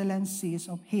excellencies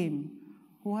of Him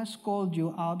who has called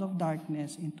you out of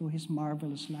darkness into His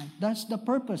marvelous light. That's the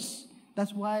purpose.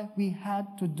 That's why we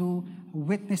had to do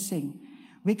witnessing.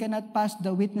 We cannot pass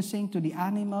the witnessing to the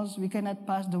animals. We cannot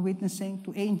pass the witnessing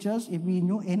to angels, if we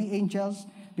knew any angels,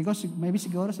 because maybe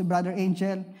siguro si Brother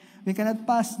Angel. We cannot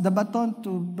pass the baton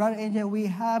to Brother Angel. We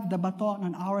have the baton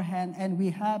on our hand, and we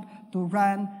have to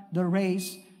run the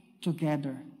race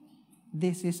together.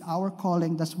 This is our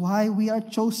calling. That's why we are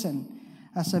chosen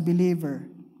as a believer.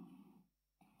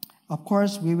 Of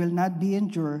course, we will not be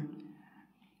endured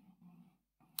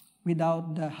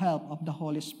without the help of the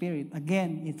Holy Spirit.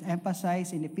 Again, it's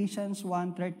emphasized in Ephesians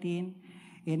 1:13.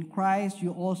 In Christ,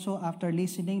 you also, after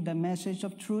listening the message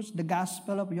of truth, the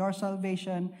gospel of your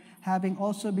salvation, having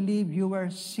also believed, you were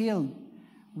sealed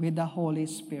with the Holy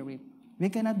Spirit. We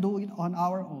cannot do it on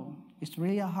our own. It's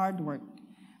really a hard work,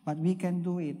 but we can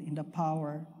do it in the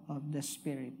power of the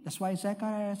Spirit. That's why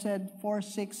Zechariah said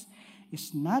 4:6, it's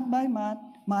not by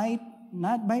might,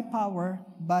 not by power,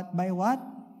 but by what?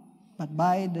 But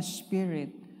by the Spirit,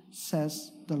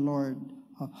 says the Lord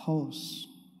of hosts.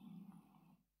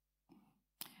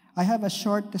 I have a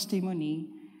short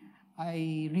testimony.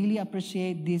 I really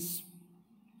appreciate this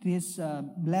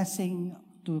blessing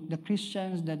to the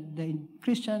Christians, that the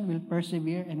Christian will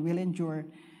persevere and will endure.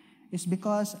 It's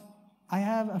because I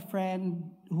have a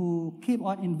friend who keep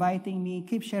on inviting me,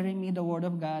 keep sharing me the Word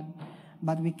of God,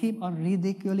 but we keep on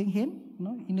ridiculing him.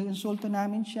 No? Inuinsulto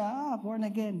namin siya, born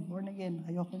again,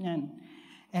 ayoko niyan.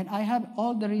 And I have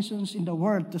all the reasons in the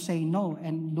world to say no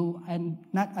and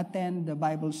not attend the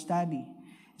Bible study.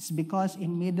 It's because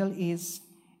in Middle East,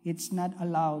 it's not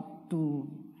allowed to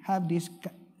have this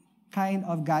kind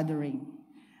of gathering.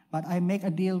 But I make a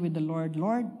deal with the Lord.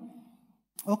 Lord,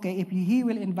 okay, if He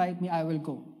will invite me, I will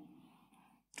go.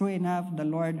 True enough, the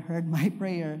Lord heard my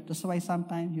prayer. That's why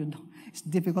sometimes it's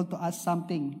difficult to ask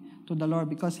something to the Lord,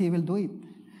 because He will do it.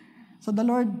 So the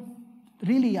Lord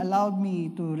really allowed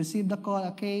me to receive the call.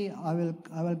 Okay, I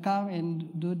will come and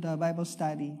do the Bible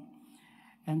study.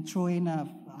 And true enough,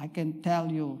 I can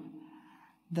tell you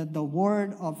that the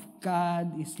Word of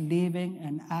God is living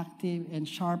and active and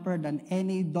sharper than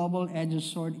any double-edged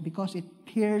sword, because it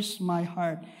pierced my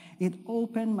heart. It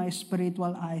opened my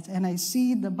spiritual eyes, and I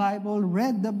see the Bible,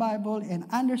 read the Bible, and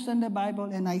understand the Bible,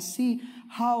 and I see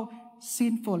how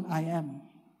sinful I am,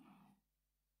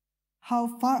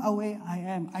 how far away I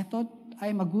am. I thought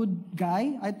I'm a good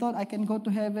guy. I thought I can go to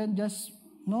heaven just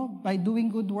by doing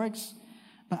good works.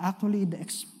 But actually, the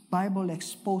Bible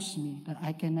exposed me that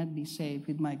I cannot be saved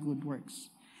with my good works.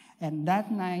 And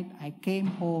that night, I came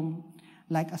home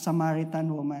like a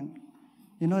Samaritan woman.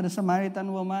 You know the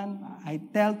Samaritan woman? I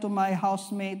tell to my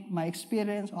housemate my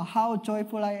experience of how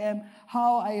joyful I am,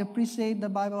 how I appreciate the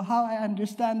Bible, how I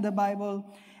understand the Bible.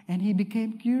 And he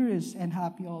became curious and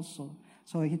happy also.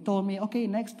 So he told me, okay,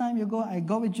 next time you go, I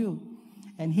go with you.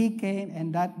 And he came,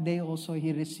 and that day also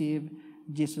he received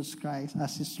Jesus Christ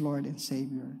as his Lord and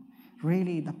Savior.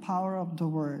 Really, the power of the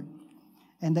Word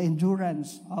and the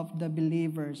endurance of the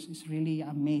believers is really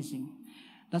amazing.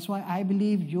 That's why I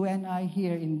believe you and I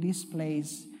here in this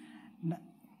place,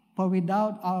 for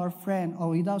without our friend or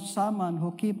without someone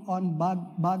who keep on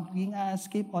bugging us,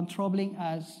 keep on troubling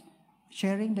us,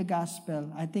 sharing the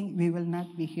gospel, I think we will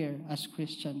not be here as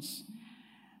Christians.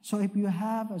 So if you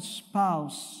have a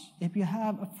spouse, if you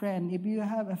have a friend, if you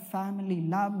have a family,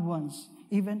 loved ones,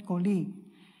 even colleague,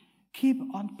 keep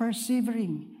on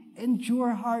persevering,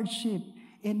 endure hardship,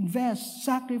 invest,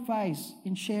 sacrifice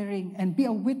in sharing, and be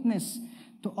a witness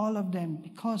to all of them,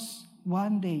 because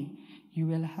one day you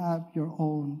will have your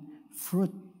own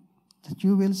fruit, that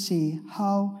you will see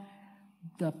how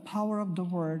the power of the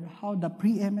Word, how the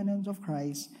preeminence of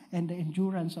Christ and the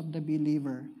endurance of the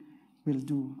believer will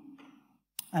do.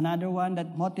 Another one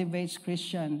that motivates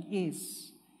Christian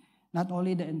is not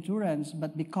only the endurance,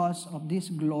 but because of this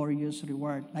glorious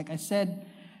reward. Like I said,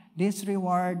 this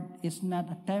reward is not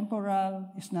a temporal,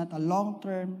 it's not a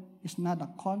long-term, it's not a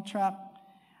contract,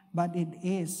 but it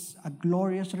is a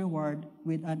glorious reward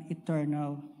with an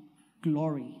eternal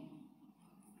glory.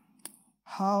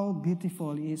 How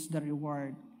beautiful is the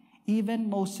reward. Even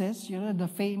Moses, the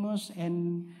famous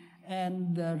and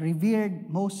revered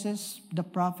Moses, the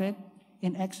prophet,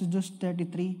 in Exodus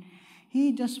 33,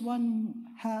 he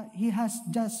has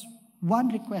just one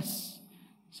request.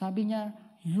 Sabi niya,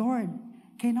 Lord,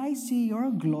 can I see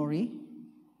your glory?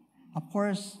 Of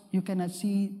course, you cannot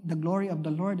see the glory of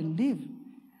the Lord and live.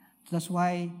 That's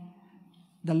why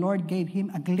the Lord gave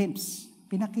him a glimpse.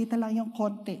 Pinakita lang yung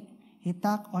konti. He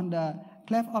tapped on the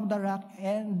cleft of the rock,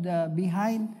 and the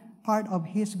behind part of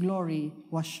his glory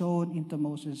was shown into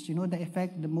Moses. You know the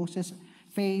effect, the Moses'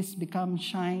 face becomes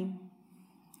shine.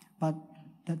 But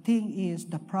the thing is,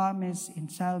 the promise in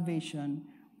salvation,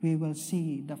 we will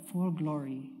see the full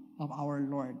glory of our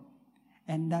Lord.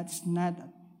 And that's not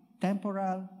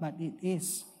temporal, but it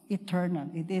is eternal.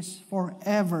 It is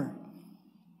forever.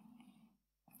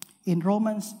 In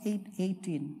Romans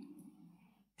 8:18,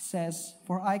 it says,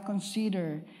 "For I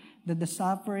consider that the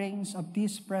sufferings of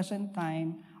this present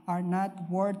time are not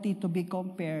worthy to be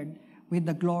compared with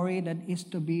the glory that is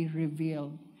to be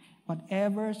revealed.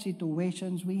 Whatever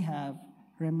situations we have,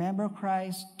 remember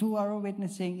Christ to our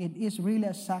witnessing. It is really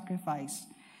a sacrifice.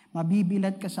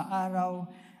 Mabibilad ka sa araw,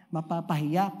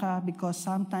 mapapahiya ka, because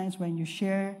sometimes when you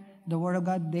share the Word of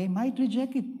God, they might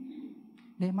reject it.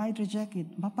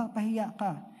 Mapapahiya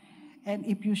ka. And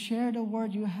if you share the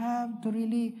Word, you have to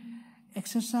really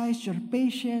exercise your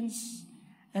patience.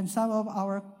 And some of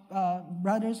our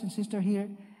brothers and sisters here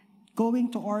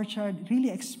going to Orchard really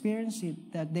experience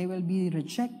it, that they will be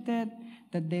rejected,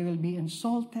 that they will be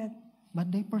insulted,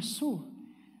 but they pursue.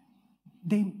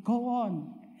 They go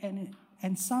on.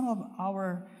 And some of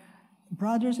our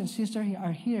brothers and sisters here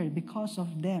are here because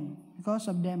of them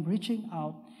reaching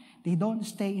out. They don't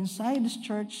stay inside this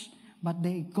church, but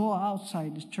they go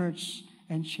outside the church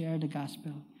and share the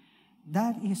gospel.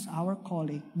 That is our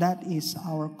calling. That is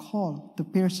our call to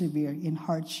persevere in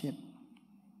hardship.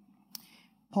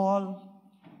 Paul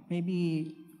may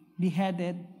be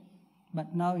beheaded,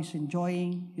 but now is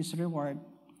enjoying his reward.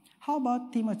 How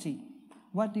about Timothy?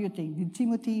 What do you think? Did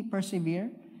Timothy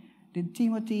persevere? Did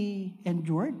Timothy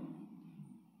endure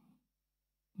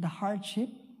the hardship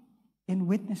in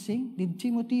witnessing? Did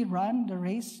Timothy run the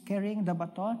race carrying the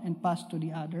baton and pass to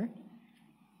the other?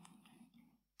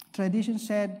 Tradition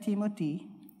said Timothy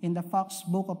in the Fox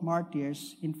Book of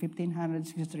Martyrs in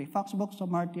 1563. Fox Books of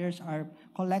Martyrs are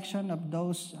collection of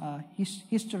those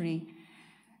history,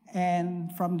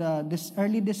 and from this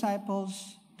early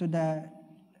disciples to the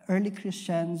early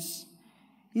Christians.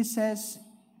 It says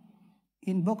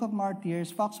in Book of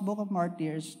Martyrs, Fox Book of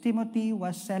Martyrs, Timothy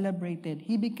was celebrated.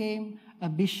 He became a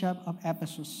bishop of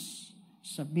Ephesus.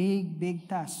 It's a big, big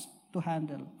task to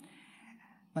handle.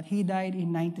 But he died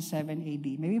in 97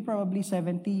 AD, maybe probably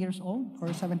 70 years old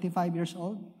or 75 years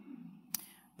old.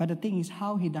 But the thing is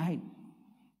how he died.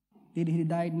 Did he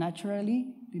die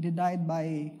naturally? Did he die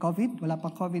by COVID? Wala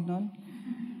pa COVID nun.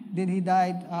 Did he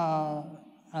die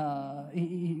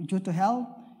due to health?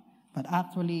 But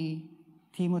actually,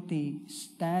 Timothy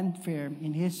stand firm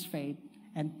in his faith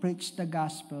and preached the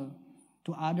gospel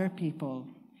to other people,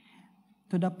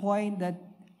 to the point that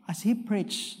as he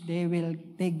preached,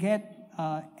 they get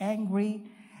angry,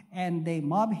 and they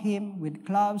mob him with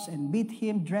clubs and beat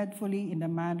him dreadfully in a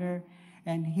manner,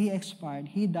 and he expired.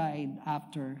 He died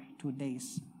after 2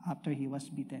 days after he was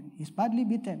beaten. He's badly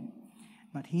beaten,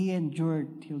 but he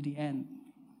endured till the end.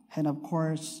 And of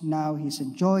course, now he's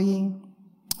enjoying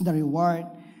the reward,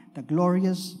 the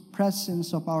glorious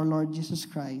presence of our Lord Jesus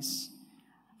Christ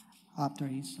after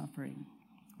his suffering.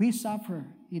 We suffer.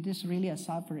 It is really a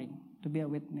suffering to be a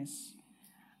witness.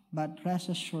 But rest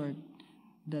assured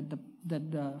that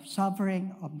the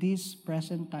suffering of this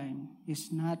present time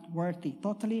is not worthy,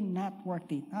 totally not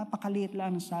worthy. Napakaliit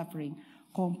lang ng suffering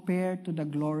compared to the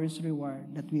glorious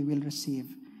reward that we will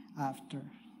receive after.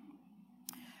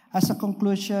 As a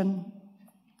conclusion,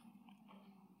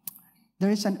 there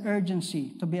is an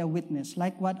urgency to be a witness.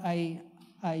 Like what I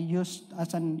used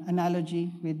as an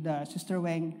analogy with Sister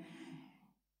Weng,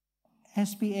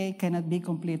 SPA cannot be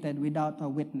completed without a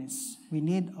witness. We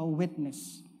need a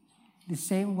witness. The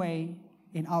same way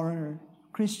in our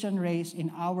Christian race,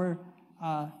 in our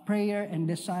prayer and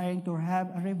desiring to have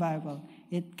a revival,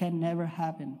 it can never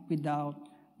happen without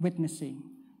witnessing,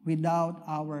 without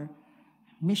our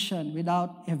mission,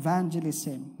 without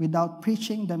evangelism, without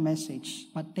preaching the message.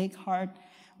 But take heart,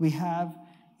 we have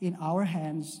in our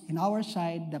hands, in our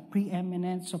side, the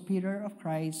preeminent superior of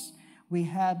Christ. We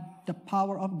have the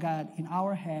power of God in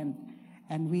our hand,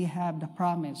 and we have the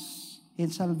promise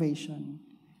in salvation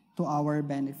to our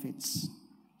benefits.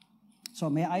 So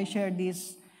may I share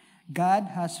this. God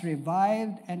has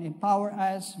revived and empowered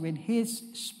us with His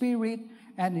Spirit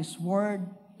and His Word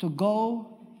to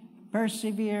go,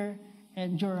 persevere,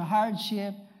 endure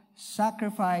hardship,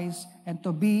 sacrifice, and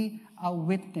to be a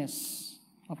witness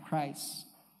of Christ.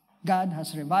 God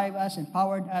has revived us,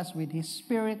 empowered us with His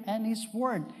Spirit and His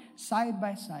Word side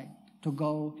by side to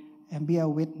go and be a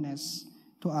witness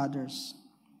to others.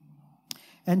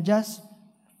 And just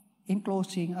in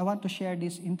closing, I want to share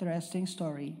this interesting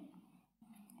story.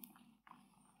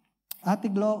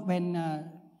 Ate Glo, when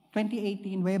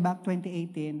 2018, way back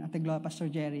 2018, Ate Glo, Pastor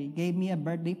Jerry, gave me a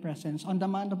birthday present on the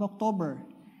month of October.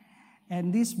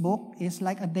 And this book is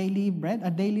like a daily bread, a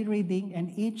daily reading,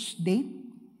 and each date,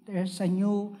 there's a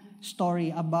new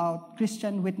story about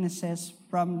Christian witnesses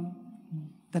from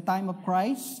the time of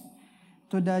Christ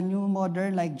to the new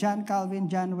modern, like John Calvin,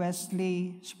 John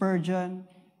Wesley, Spurgeon,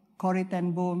 Corrie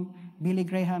ten Boom, Billy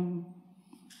Graham.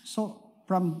 So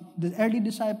from the early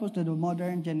disciples to the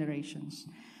modern generations.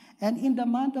 And in the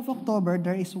month of October,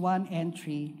 there is one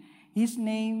entry. His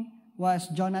name was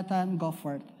Jonathan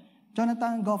Gofford.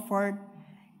 Jonathan Gofford,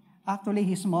 actually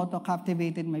his motto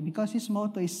captivated me because his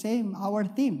motto is same, our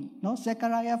theme, no?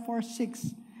 Zechariah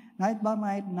 4:6. Not by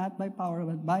might, not by power,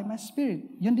 but by my spirit.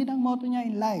 Yun din ang motto niya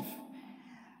in life.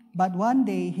 But one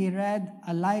day, he read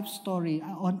a life story,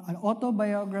 an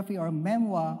autobiography or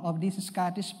memoir of this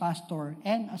Scottish pastor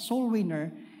and a soul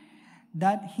winner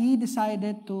that he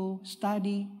decided to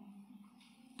study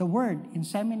the Word in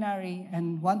seminary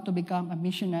and want to become a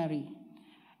missionary.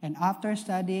 And after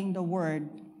studying the Word,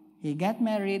 he got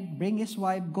married, bring his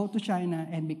wife, go to China,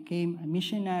 and became a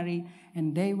missionary,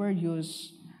 and they were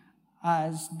used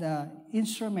as the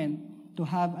instrument to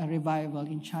have a revival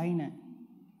in China.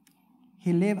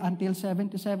 He lived until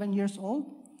 77 years old,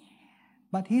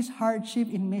 but his hardship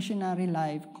in missionary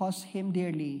life cost him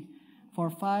dearly,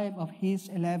 for 5 of his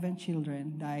 11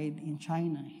 children died in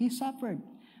China. He suffered,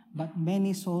 but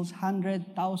many souls,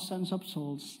 thousands of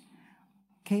souls,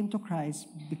 came to Christ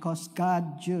because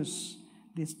God used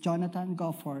this Jonathan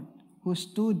Gofford, who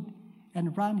stood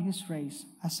and ran his race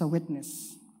as a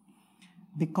witness.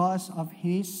 Because of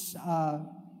his,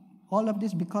 all of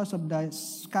this because of the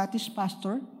Scottish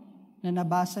pastor na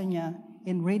nabasa niya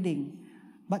in reading.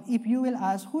 But if you will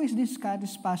ask, who is this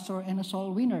Scottish pastor and a soul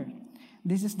winner?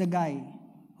 This is the guy.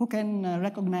 Who can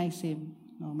recognize him?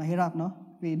 No, mahirap, no?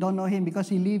 We don't know him because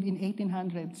he lived in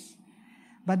 1800s.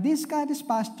 But this Scottish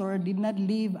pastor did not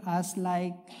live as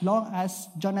long as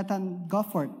Jonathan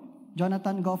Gofford.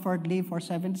 Jonathan Gofford lived for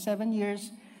 77 years,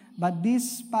 but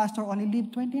this pastor only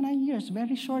lived 29 years,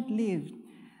 very short-lived.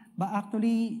 But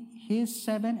actually, his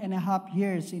 7.5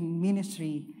 years in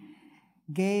ministry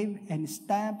gave and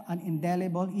stamped an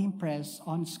indelible impress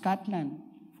on Scotland,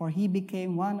 for he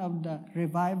became one of the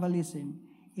revivalism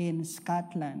in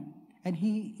Scotland. And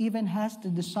he even has the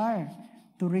desire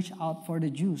to reach out for the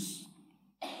Jews.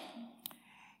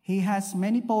 He has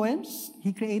many poems.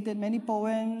 He created many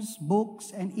poems,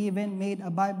 books, and even made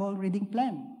a Bible reading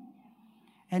plan.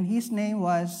 And his name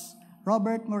was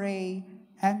Robert Murray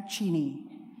Ancini.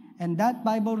 And that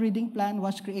Bible reading plan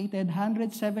was created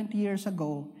 170 years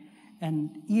ago.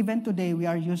 And even today, we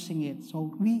are using it.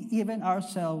 So we, even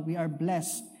ourselves, we are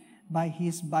blessed by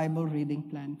his Bible reading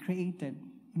plan created.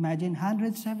 Imagine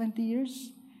 170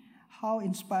 years? How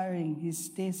inspiring is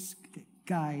this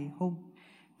guy who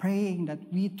praying that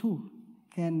we too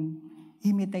can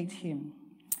imitate him.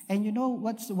 And you know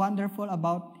what's wonderful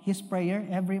about his prayer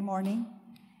every morning?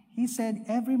 He said,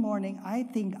 every morning, I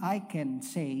think I can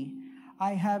say,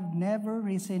 I have never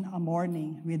risen a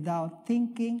morning without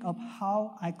thinking of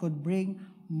how I could bring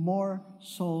more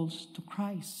souls to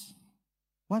Christ.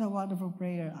 What a wonderful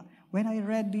prayer. When I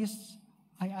read this,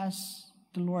 I asked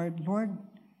the Lord, Lord,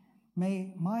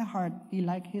 may my heart be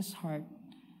like his heart,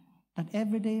 that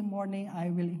every day morning I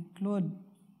will include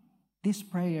this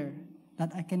prayer,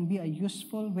 that I can be a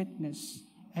useful witness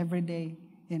every day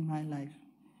in my life.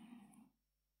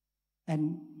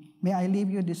 And may I leave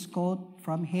you this quote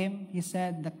from him. He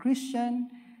said, the Christian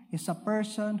is a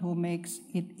person who makes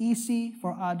it easy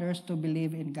for others to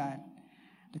believe in God.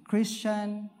 The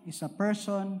Christian is a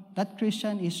person, that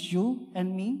Christian is you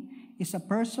and me, is a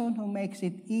person who makes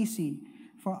it easy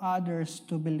for others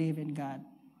to believe in God.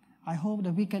 I hope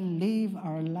that we can live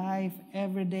our life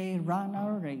every day, run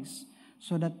our race,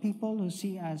 so that people who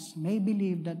see us may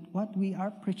believe that what we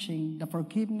are preaching, the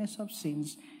forgiveness of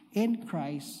sins in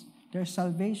Christ, their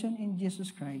salvation in Jesus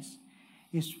Christ,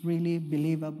 is really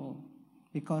believable.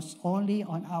 Because only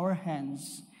on our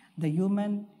hands, the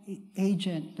human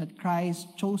agent that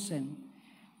Christ chosen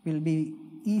will be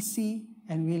easy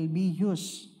and will be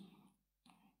used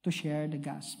to share the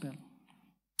gospel.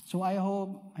 So I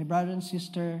hope, my brother and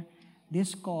sister,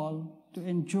 this call to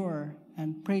endure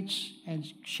and preach and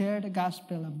share the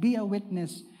gospel, be a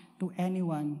witness to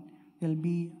anyone, will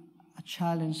be a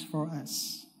challenge for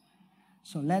us.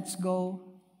 So let's go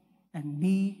and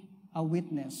be a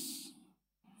witness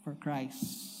for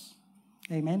Christ.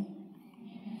 Amen.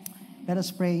 Let us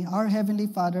pray. Our Heavenly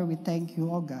Father, we thank you,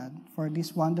 O God, for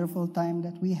this wonderful time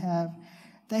that we have.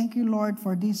 Thank you, Lord,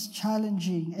 for this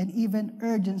challenging and even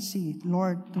urgency,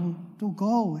 Lord, to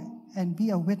go and be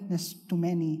a witness to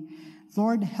many.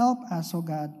 Lord, help us, O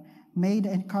God. May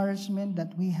the encouragement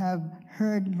that we have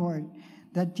heard, Lord,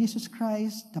 that Jesus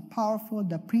Christ, the powerful,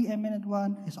 the preeminent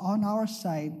one, is on our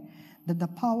side, that the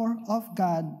power of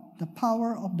God, the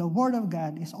power of the Word of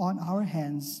God is on our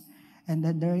hands, and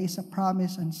that there is a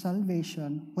promise and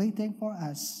salvation waiting for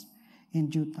us in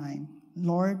due time.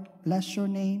 Lord, bless your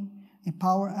name.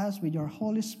 Empower us with your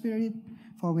Holy Spirit,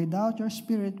 for without your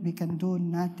Spirit we can do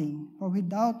nothing. For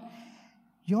without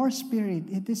your Spirit,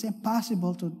 it is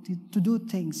impossible to do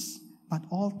things, but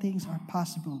all things are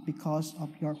possible because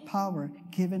of your power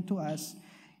given to us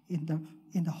in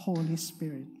the Holy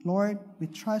Spirit. Lord, we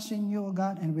trust in you, O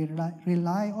God, and we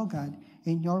rely, O God,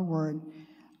 in your word.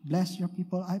 Bless your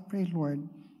people, I pray, Lord.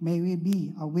 May we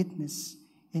be a witness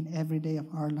in every day of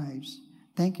our lives.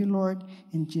 Thank you, Lord.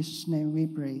 In Jesus' name we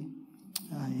pray.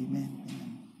 Amen.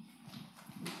 Amen.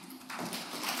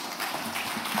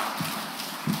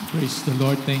 Praise the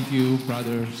Lord. Thank you,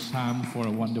 Brother Sam, for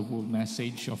a wonderful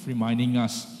message of reminding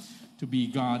us to be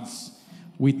God's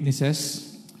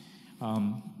witnesses.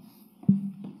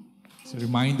 It's a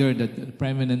reminder that the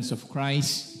preeminence of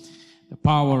Christ, the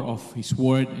power of His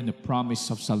Word, and the promise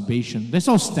of salvation. Let's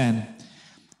all stand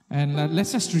and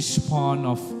let's just respond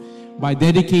by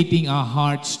dedicating our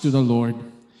hearts to the Lord.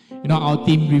 You know, our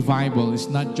theme revival is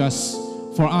not just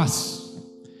for us,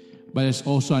 but it's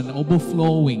also an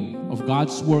overflowing of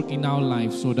God's work in our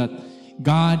life so that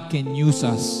God can use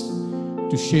us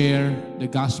to share the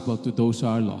gospel to those who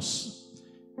are lost.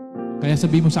 Kaya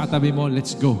sabi mo sa katabi mo,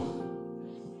 let's go.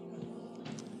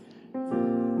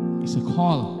 It's a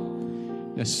call.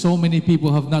 There's so many people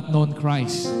who have not known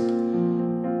Christ.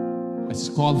 It's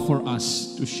a call for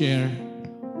us to share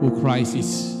who Christ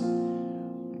is,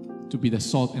 to be the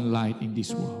salt and light in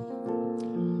this world.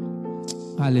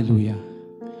 Hallelujah.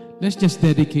 Let's just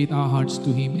dedicate our hearts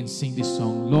to Him and sing this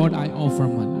song. Lord, I offer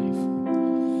my life.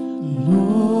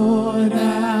 Lord,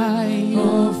 I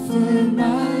offer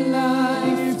my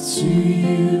life to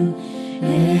you.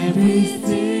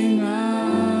 Everything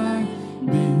I've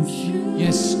been through.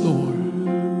 Yes, Lord.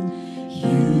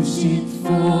 Use it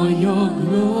for your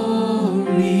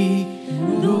glory.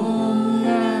 Lord,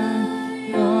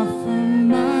 I offer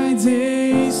my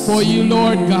days For you,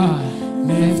 Lord God,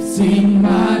 lifting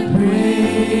my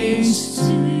praise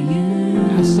to you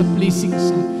as a pleasing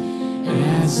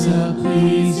sacrifice. as a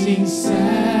pleasing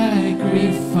sacrifice.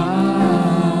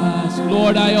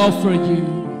 Lord, I offer you.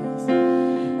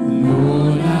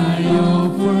 Lord, I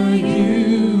offer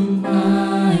you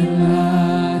my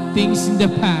life. Things in the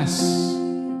past,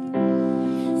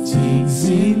 Things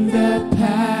in the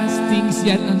past, things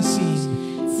yet unseen,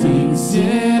 things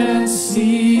yet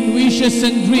unseen, wishes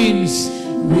and dreams,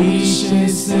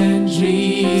 wishes and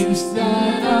dreams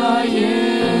that are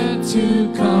yet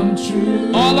to come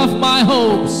true. all of my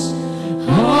hopes,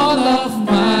 All of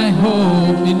my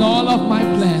hope, in all of my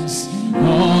plans,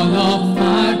 all of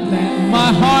my plans,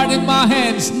 my heart and my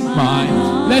hands,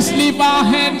 mine. Let's lift our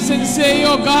hands and say,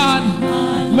 oh God,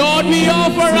 Lord, we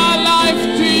offer our life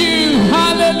to you.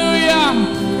 Hallelujah.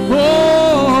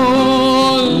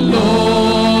 Oh,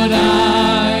 Lord,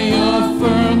 I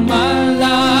offer my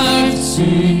life to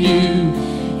you.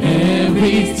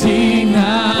 Everything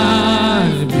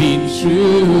I've been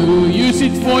through, use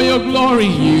it for your glory.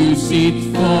 use it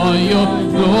for your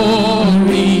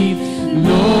glory.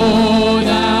 Lord,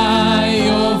 I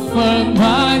offer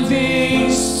my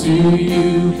days to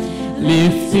you,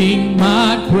 lifting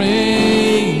my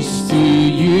praise to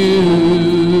you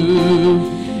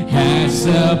as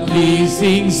a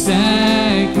pleasing sacrifice.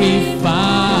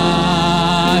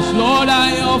 Lord,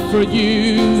 I offer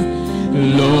you.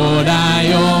 Lord,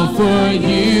 I offer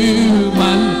you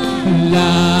my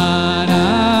life.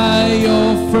 I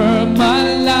offer my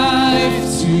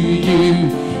life to you.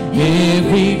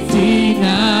 Everything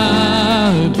I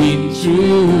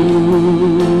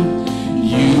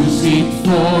Use it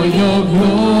for your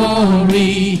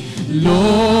glory.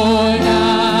 Lord,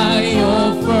 I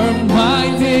offer my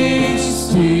days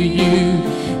to you,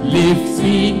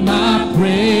 lifting my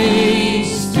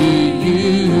praise to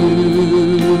you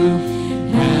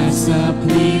as a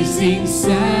pleasing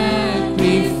sacrifice.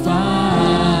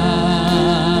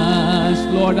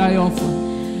 Lord, I offer.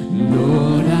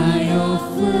 Lord, I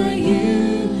offer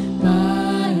you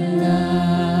my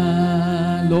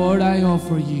life. Lord, I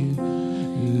offer you.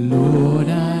 Lord,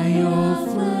 I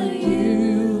offer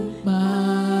you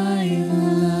my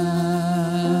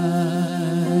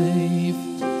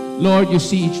life. Lord, you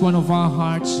see each one of our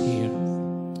hearts here.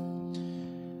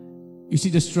 You see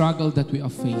the struggle that we are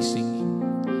facing.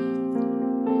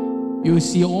 You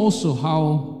see also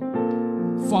how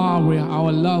far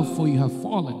our love for you have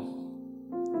fallen.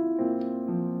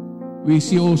 We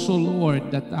see also,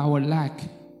 Lord, that our lack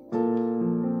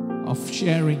of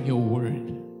sharing your word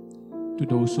to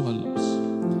those who are lost.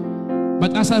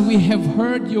 But as we have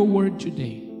heard your word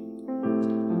today,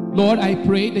 Lord, I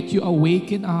pray that you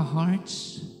awaken our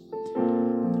hearts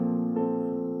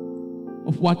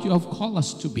of what you have called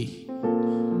us to be.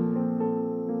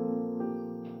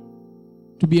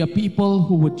 To be a people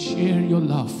who would share your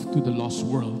love to the lost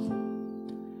world.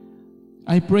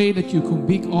 I pray that you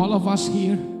convict all of us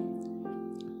here,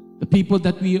 the people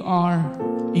that we are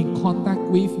in contact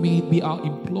with, may it be our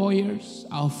employers,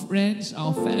 our friends,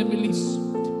 our families.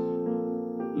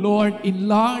 Lord,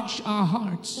 enlarge our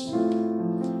hearts,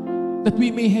 that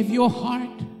we may have your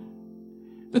heart,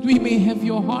 that we may have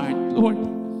your heart, Lord,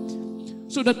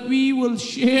 so that we will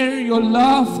share your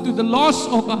love to the lost,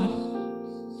 oh God,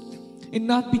 and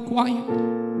not be quiet.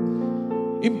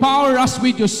 Empower us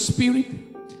with your Spirit,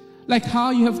 like how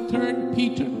you have turned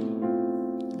Peter.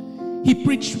 He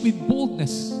preached with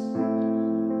boldness.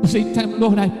 At the same time,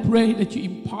 Lord, I pray that you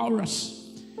empower us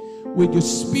with your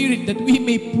Spirit, that we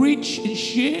may preach and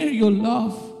share your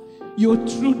love, your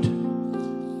truth,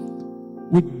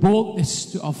 with boldness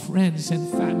to our friends and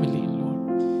family,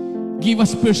 Lord. Give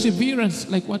us perseverance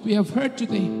like what we have heard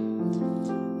today.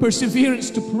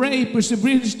 Perseverance to pray,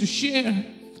 perseverance to share.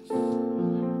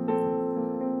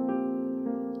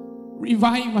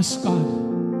 Revive us, God,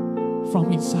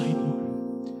 from inside,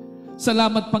 Lord.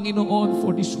 Salamat, Panginoon,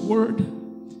 for this word,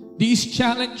 this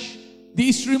challenge,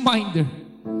 this reminder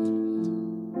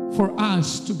for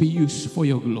us to be used for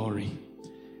your glory.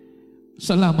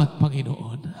 Salamat,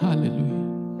 Panginoon.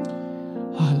 Hallelujah.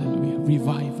 Hallelujah.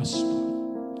 Revive us,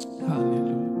 Lord.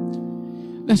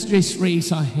 Hallelujah. Let's just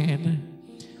raise our hand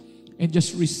and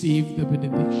just receive the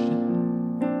benediction.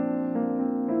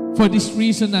 For this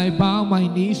reason, I bow my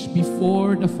knees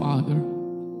before the Father,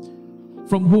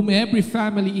 from whom every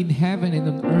family in heaven and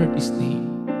on earth is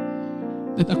named,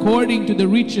 that according to the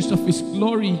riches of his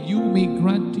glory, you may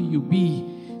grant to you be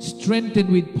strengthened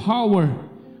with power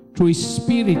through his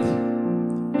Spirit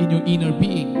in your inner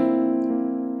being,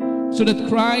 so that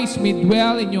Christ may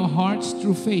dwell in your hearts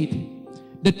through faith,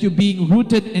 that you, being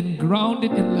rooted and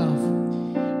grounded in love,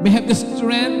 may have the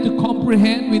strength to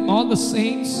comprehend with all the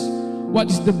saints what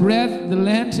is the breadth, the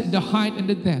length, the height, and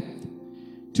the depth,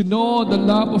 to know the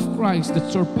love of Christ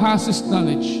that surpasses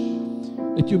knowledge,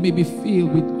 that you may be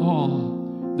filled with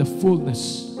all the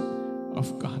fullness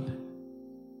of God.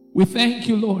 We thank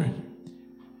you, Lord,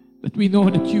 that we know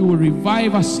that you will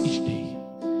revive us each day.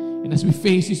 And as we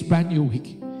face this brand new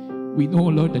week, we know,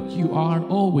 Lord, that you are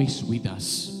always with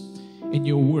us, and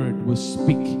your word will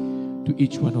speak to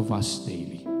each one of us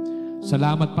daily.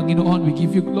 Salamat, Panginoon. We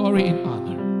give you glory and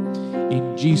honor.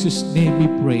 In Jesus' name we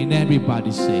pray. And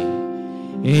everybody say,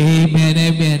 amen,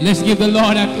 amen. Let's give the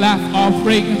Lord a clap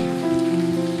offering.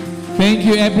 Thank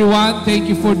you, everyone. Thank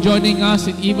you for joining us.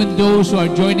 And even those who are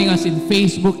joining us in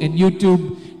Facebook and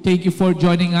YouTube, thank you for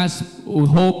joining us. We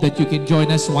hope that you can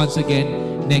join us once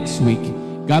again next week.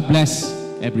 God bless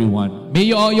everyone.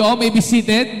 You all may be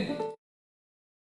seated.